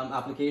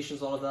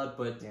applications, all of that,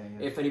 but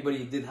if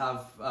anybody did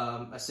have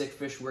a sick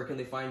fish, where can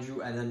they find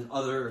you? And then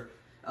other...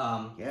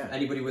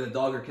 anybody with a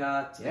dog or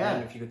cat,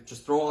 and if you could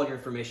just throw all your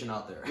information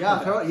out there.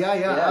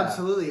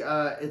 Absolutely.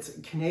 It's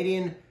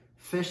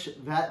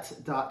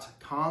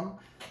CanadianFishVet.com,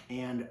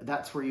 and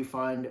that's where you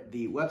find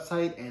the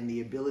website and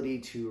the ability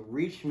to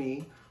reach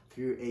me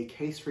through a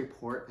case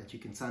report that you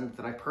can send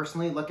that I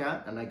personally look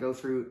at, and I go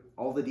through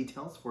all the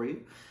details for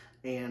you.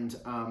 And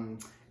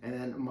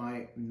then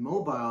my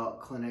mobile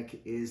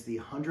clinic is the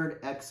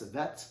 100X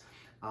Vet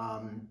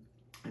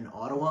in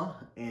Ottawa,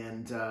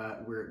 and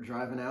we're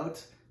driving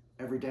out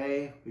every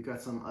day. We've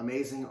got some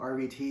amazing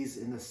RVTs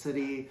in the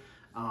city,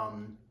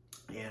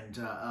 and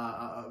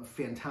a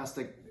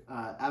fantastic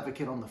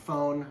advocate on the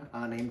phone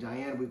named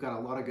Diane. We've got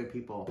a lot of good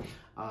people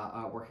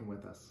working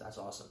with us. That's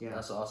awesome. Yeah.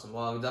 That's awesome.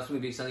 Well, I'll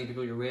definitely be sending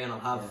people your way, and I'll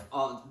have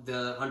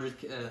the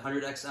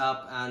 100X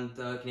app and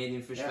the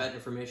Canadian Fish Vet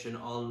information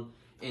all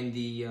in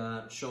the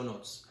show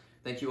notes.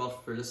 Thank you all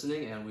for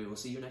listening, and we will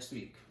see you next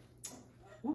week.